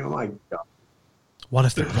weapon. You think, oh my God. What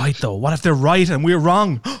if they're right though? What if they're right and we're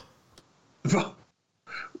wrong?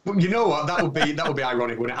 You know what? That would be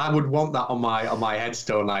ironic, wouldn't it? I would want that on my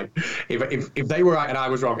headstone. Like, if they were right and I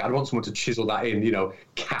was wrong, I'd want someone to chisel that in.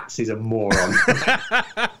 Catz is a moron.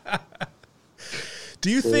 Do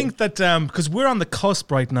you think that because we're on the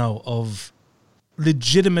cusp right now of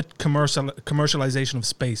legitimate commercialization of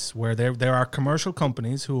space, where there are commercial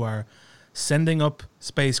companies who are sending up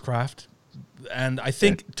spacecraft, and I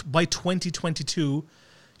think by 2022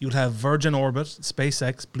 you'll have Virgin Orbit,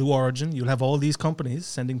 SpaceX, Blue Origin, you'll have all these companies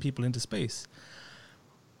sending people into space.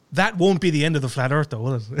 That won't be the end of the flat Earth, though,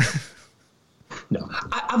 will it? No,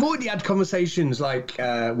 I've already had conversations like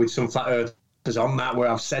with some flat earthers on that, where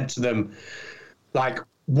I've said to them, like,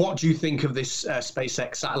 what do you think of this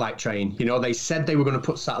SpaceX satellite train? They said they were going to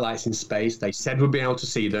put satellites in space. They said we'd be able to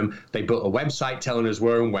see them. They built a website telling us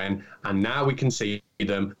where and when, and now we can see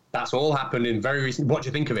them. That's all happened in very recent. What do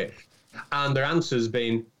you think of it? And their answer's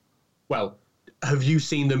been, well, have you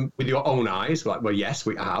seen them with your own eyes? Like, well, yes,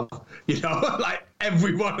 we have. Like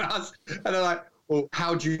everyone has. And they're like, well,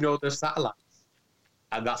 how do you know they're satellites?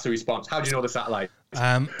 And that's the response. How do you know the satellite?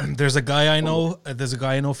 There's a guy I know. There's a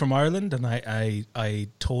guy I know from Ireland, and I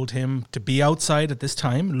told him to be outside at this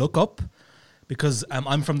time, look up, because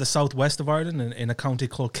I'm from the southwest of Ireland in a county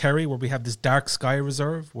called Kerry, where we have this dark sky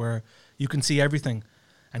reserve where you can see everything.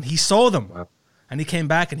 And he saw them. Wow. And he came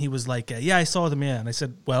back and he was like, yeah, I saw them, yeah. And I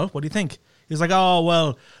said, well, what do you think? He was like, oh,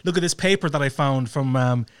 well, look at this paper that I found from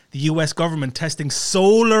the US government testing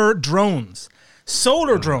solar drones.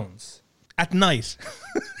 Solar drones at night.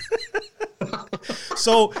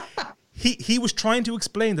 So he was trying to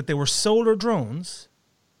explain that they were solar drones,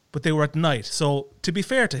 but they were at night. So to be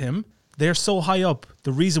fair to him, they're so high up,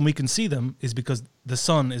 the reason we can see them is because the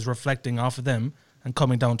sun is reflecting off of them and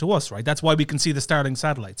coming down to us, right? That's why we can see the Starlink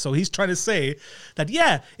satellite. So he's trying to say that,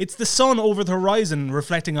 yeah, it's the sun over the horizon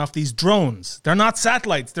reflecting off these drones. They're not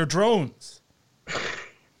satellites, they're drones.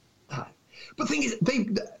 But the thing is,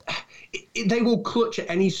 they will clutch at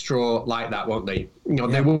any straw like that, won't they? You know,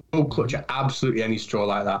 they will clutch at absolutely any straw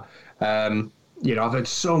like that. You know, I've heard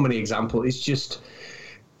so many examples. It's just,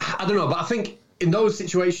 I don't know, but I think in those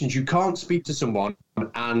situations, you can't speak to someone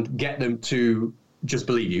and get them to just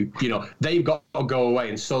believe you. You know, they've got to go away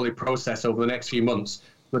and slowly process over the next few months.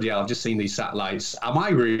 Bloody hell, I've just seen these satellites. Am I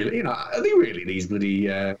really, you know, are they really these bloody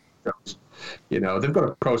drones? You know, they've got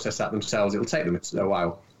to process that themselves. It'll take them a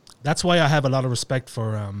while. That's why I have a lot of respect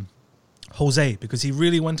for Jose, because he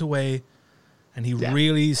really went away and he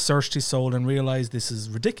really searched his soul and realized this is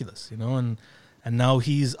ridiculous, you know, and now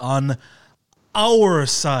he's on our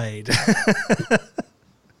side.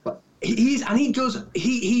 He's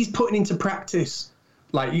putting into practice,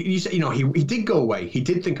 like you said, you know, he did go away. He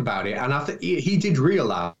did think about it. And I think he did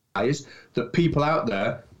realize that people out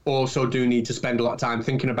there also do need to spend a lot of time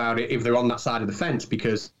thinking about it if they're on that side of the fence,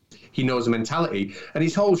 because he knows the mentality. And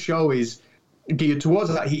his whole show is geared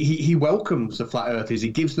towards that. He welcomes the flat earthers. He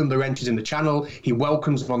gives them the wrenches in the channel. He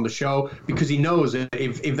welcomes them on the show because he knows that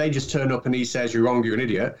if they just turn up and he says, you're wrong, you're an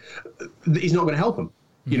idiot, he's not going to help them.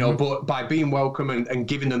 You know, but by being welcome and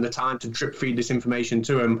giving them the time to drip feed this information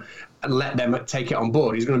to him and let them take it on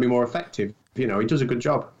board, he's going to be more effective. You know, he does a good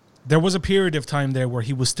job. There was a period of time there where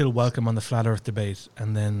he was still welcome on the flat earth debate.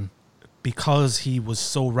 And then because he was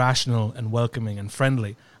so rational and welcoming and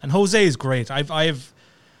friendly, and Jose is great. I've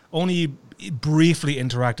only briefly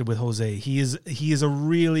interacted with Jose. He is a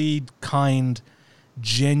really kind,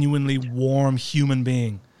 genuinely warm human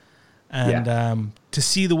being. And to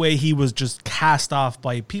see the way he was just cast off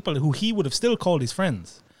by people who he would have still called his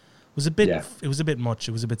friends was a bit. It was a bit much.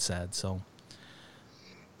 It was a bit sad. So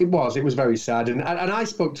it was very sad. And I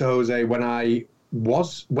spoke to Jose when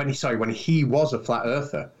he was a flat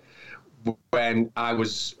earther.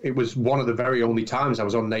 It was one of the very only times I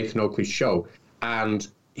was on Nathan Oakley's show, and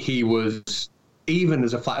he was, even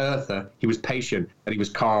as a flat earther, he was patient and he was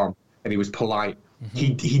calm and he was polite.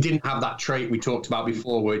 He didn't have that trait we talked about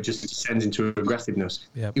before where it just descends into aggressiveness.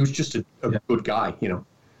 He was just a good guy, you know.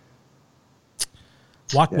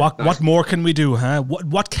 What more can we do, huh?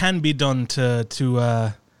 What can be done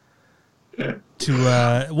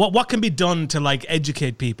what can be done to like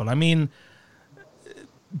educate people? I mean,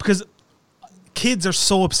 because kids are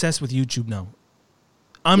so obsessed with YouTube now.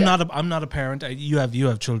 I'm not a parent. You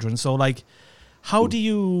have children, so like, how do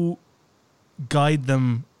you guide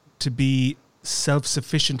them to be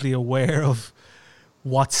self-sufficiently aware of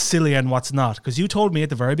what's silly and what's not? Because you told me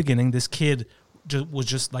at the very beginning this kid was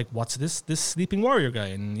just like, what's this sleeping warrior guy?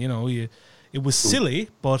 And you know, it was silly,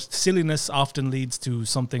 but silliness often leads to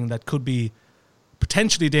something that could be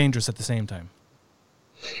potentially dangerous at the same time.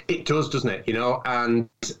 It does, doesn't it? You know, and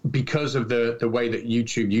because of the way that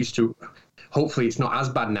YouTube used to, hopefully it's not as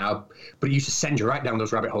bad now, but it used to send you right down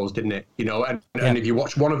those rabbit holes, didn't it? You know, and if you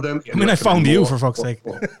watch one of them... I mean, I found you, for fuck's sake.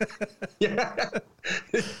 Yeah.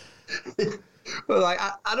 Well, like,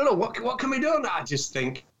 I don't know, what can we do? I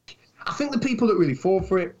think the people that really fall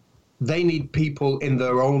for it, they need people in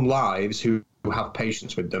their own lives who have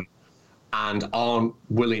patience with them and aren't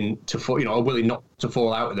willing willing not to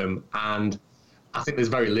fall out with them. And I think there's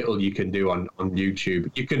very little you can do on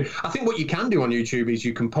YouTube. I think what you can do on YouTube is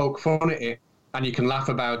you can poke fun at it and you can laugh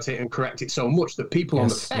about it and correct it so much that people on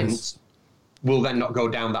the fence will then not go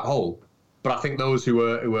down that hole. But I think those who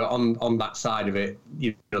are on that side of it,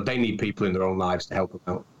 you know, they need people in their own lives to help them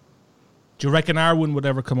out. Do you reckon Arwen would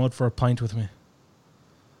ever come out for a pint with me?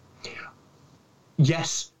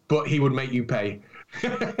 Yes, but he would make you pay.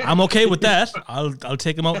 I'm okay with that. I'll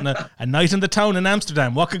take him out on a night in the town in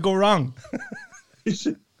Amsterdam. What could go wrong?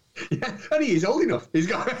 Yeah, and he is old enough. He's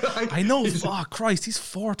got. Like, I know. Oh Christ, he's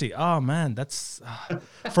 40. Oh man, that's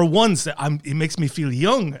for once. It makes me feel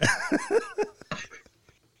young.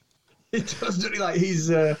 It does. Like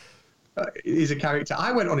he's a character.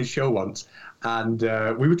 I went on his show once, and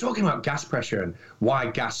we were talking about gas pressure and why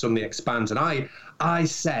gas suddenly expands. And I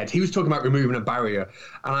said he was talking about removing a barrier,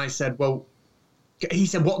 and I said, well, he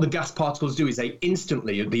said what the gas particles do is they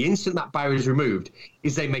instantly, the instant that barrier is removed,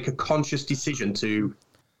 is they make a conscious decision to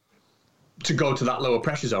go to that lower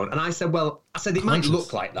pressure zone. And I said, it might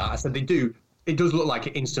look like that. I said, it does look like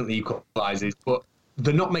it instantly equalizes, but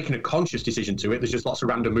they're not making a conscious decision to it. There's just lots of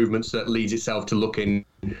random movements that leads itself to looking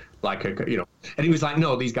like And he was like,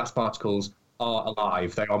 no, these gas particles are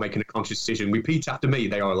alive. They are making a conscious decision. Repeat after me,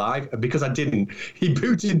 they are alive. And because I didn't, he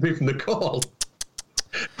booted me from the call.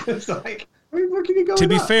 It's like, where can you go? To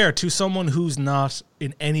be fair, to someone who's not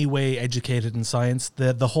in any way educated in science,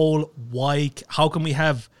 the whole how can we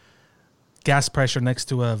have gas pressure next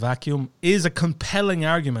to a vacuum is a compelling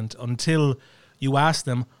argument until you ask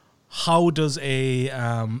them, how does a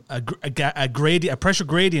pressure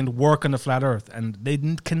gradient work on the flat Earth? And they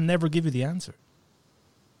can never give you the answer.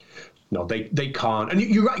 No, they can't. And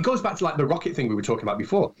you're right. It goes back to like the rocket thing we were talking about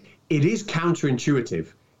before. It is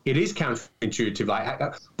counterintuitive.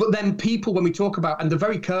 But then people, when we talk about, and they're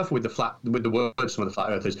very careful with the words, some of the flat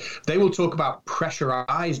earthers, they will talk about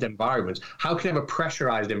pressurized environments. How can you have a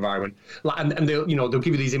pressurized environment? And they'll give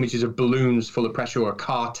you these images of balloons full of pressure or a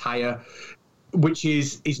car tire, which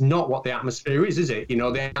is not what the atmosphere is it?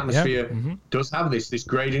 The atmosphere does have this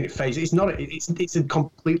gradient phase. It's not. It's a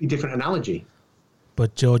completely different analogy.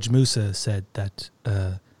 But George Musa said that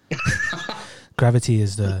gravity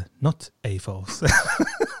is not a force.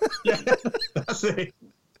 Yeah, that's it.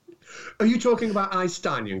 Are you talking about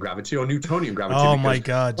Einsteinian gravity or Newtonian gravity? Oh my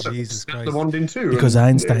God, Jesus Christ! The one in two. Because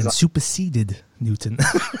Einstein superseded Newton.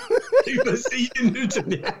 Superseded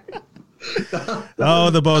Newton. Yeah.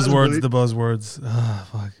 The buzzwords. Oh,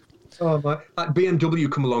 fuck. Oh my! Like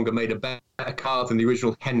BMW come along and made a better car than the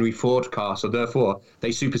original Henry Ford car, so therefore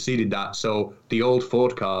they superseded that. So the old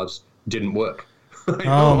Ford cars didn't work.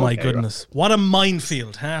 My goodness! Right. What a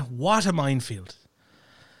minefield, huh? What a minefield!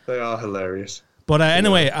 They are hilarious. But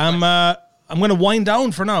anyway, I'm going to wind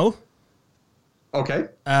down for now. Okay.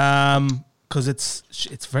 Because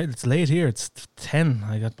it's late here. It's 10.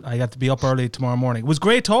 I got to be up early tomorrow morning. It was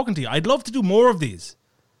great talking to you. I'd love to do more of these.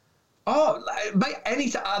 Oh, mate,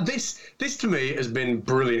 anytime. This to me has been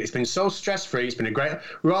brilliant. It's been so stress-free. It's been a great...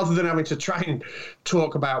 Rather than having to try and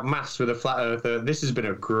talk about maths with a flat earther, this has been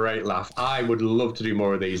a great laugh. I would love to do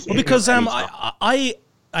more of these. Well, because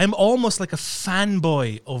I'm almost like a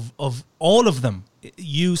fanboy of all of them.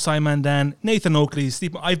 You, Simon Dan, Nathan Oakley,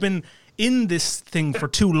 Steve. I've been in this thing for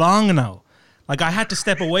too long now. Like, I had to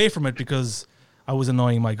step away from it because I was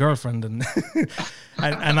annoying my girlfriend, and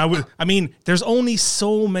there's only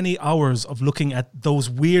so many hours of looking at those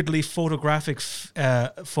weirdly photographic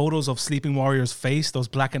photos of Sleeping Warrior's face, those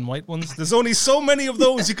black and white ones. There's only so many of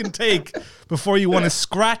those you can take before you want to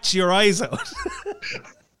scratch your eyes out.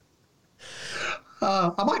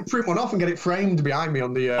 I might print one off and get it framed behind me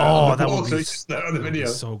on the. That would be on the video.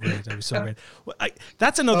 So great. That would be so great. Well,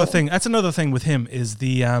 that's another thing. That's another thing with him is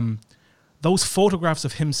the those photographs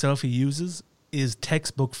of himself he uses is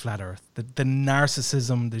textbook flat Earth. The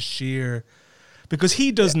narcissism, the sheer, because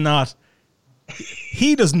he does not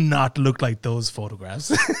look like those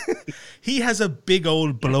photographs. He has a big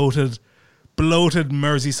old bloated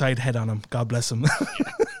Merseyside head on him. God bless him.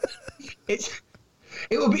 It's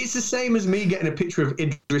the same as me getting a picture of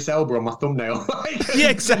Idris Elba on my thumbnail. Yeah,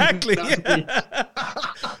 exactly.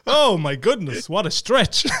 Oh my goodness, what a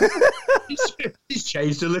stretch. He's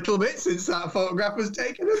changed a little bit since that photograph was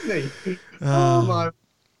taken, hasn't he? Oh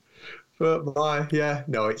my. Yeah,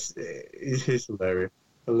 no, it's hilarious.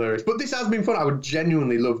 Hilarious. But this has been fun. I would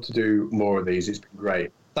genuinely love to do more of these. It's been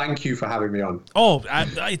great. Thank you for having me on. Oh,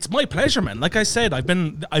 it's my pleasure, man. Like I said,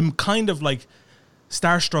 I'm kind of like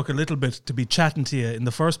starstruck a little bit to be chatting to you in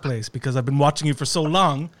the first place because I've been watching you for so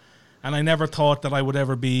long, and I never thought I would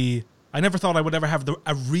ever have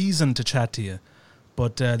a reason to chat to you.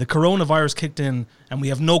 But the coronavirus kicked in, and we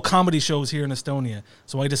have no comedy shows here in Estonia.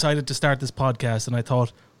 So I decided to start this podcast, and I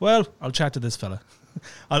thought, well, I'll chat to this fella.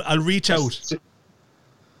 I'll reach out.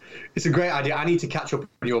 It's a great idea. I need to catch up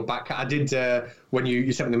on your back. I did, when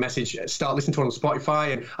you sent me the message, start listening to it on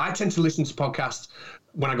Spotify. And I tend to listen to podcasts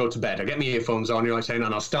when I go to bed. I get my earphones on, and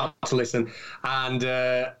I'll start to listen. And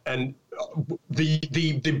the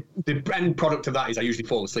end product of that is I usually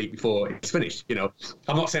fall asleep before it's finished.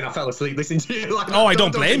 I'm not saying I fell asleep listening to you. I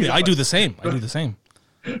don't blame you. I do the same.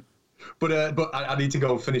 But I need to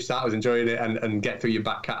go and finish that. I was enjoying it and get through your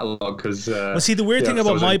back catalogue because. Well, see, the weird thing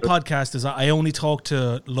about my podcast is I only talk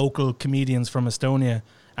to local comedians from Estonia,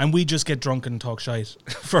 and we just get drunk and talk shite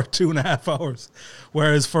for 2.5 hours.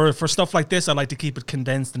 Whereas for stuff like this, I like to keep it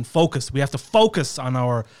condensed and focused. We have to focus on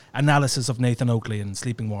our analysis of Nathan Oakley and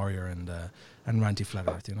Sleeping Warrior and Ranty Flat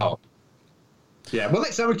Earth. Yeah, well,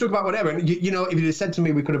 next time we talk about whatever. And you know, if you'd have said to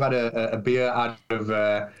me we could have had a beer, I'd have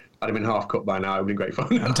had him in half cup by now. It would have been great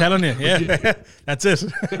fun. I'm telling you, yeah, that's it.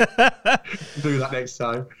 Do that next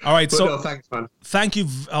time. All right, but so no, thanks, man. Thank you.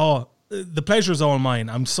 Oh, the pleasure is all mine.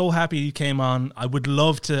 I'm so happy you came on. I would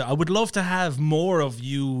love to have more of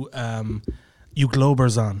you, you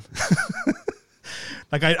Globers on.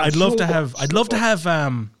 Like I'd love to have.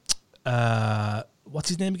 What's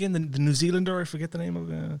his name again? The New Zealander. I forget the name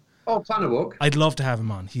of. Planawuk. I'd love to have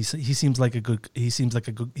him on. He seems like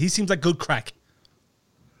good crack.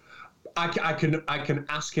 I can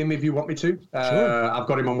ask him if you want me to. Sure. I've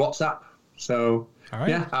got him on WhatsApp, so all right.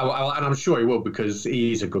 Yeah, and I'm sure he will because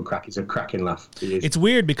he's a good crack. He's a cracking laugh. He is. It's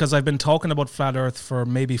weird because I've been talking about flat Earth for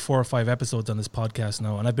maybe 4 or 5 episodes on this podcast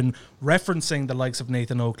now, and I've been referencing the likes of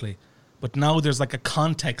Nathan Oakley. But now there's like a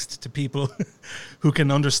context to people who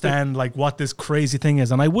can understand like what this crazy thing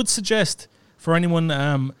is. And I would suggest for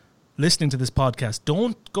anyone listening to this podcast,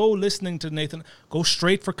 don't go listening to Nathan. Go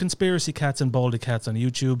straight for Conspiracy Catz and Baldy Catz on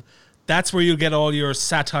YouTube. That's where you'll get all your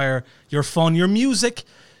satire, your fun, your music,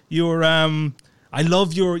 your I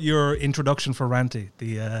love your introduction for Ranty.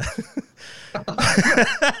 The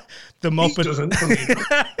the Muppet.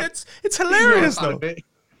 It's hilarious though.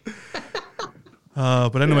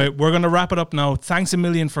 But anyway, we're going to wrap it up now. Thanks a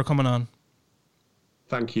million for coming on.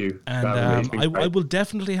 Thank you. And I will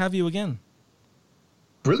definitely have you again.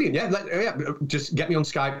 Brilliant. Yeah, just get me on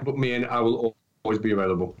Skype, book me in. I will always be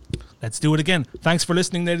available. Let's do it again. Thanks for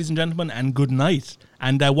listening, ladies and gentlemen, and good night.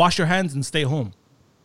 And wash your hands and stay home.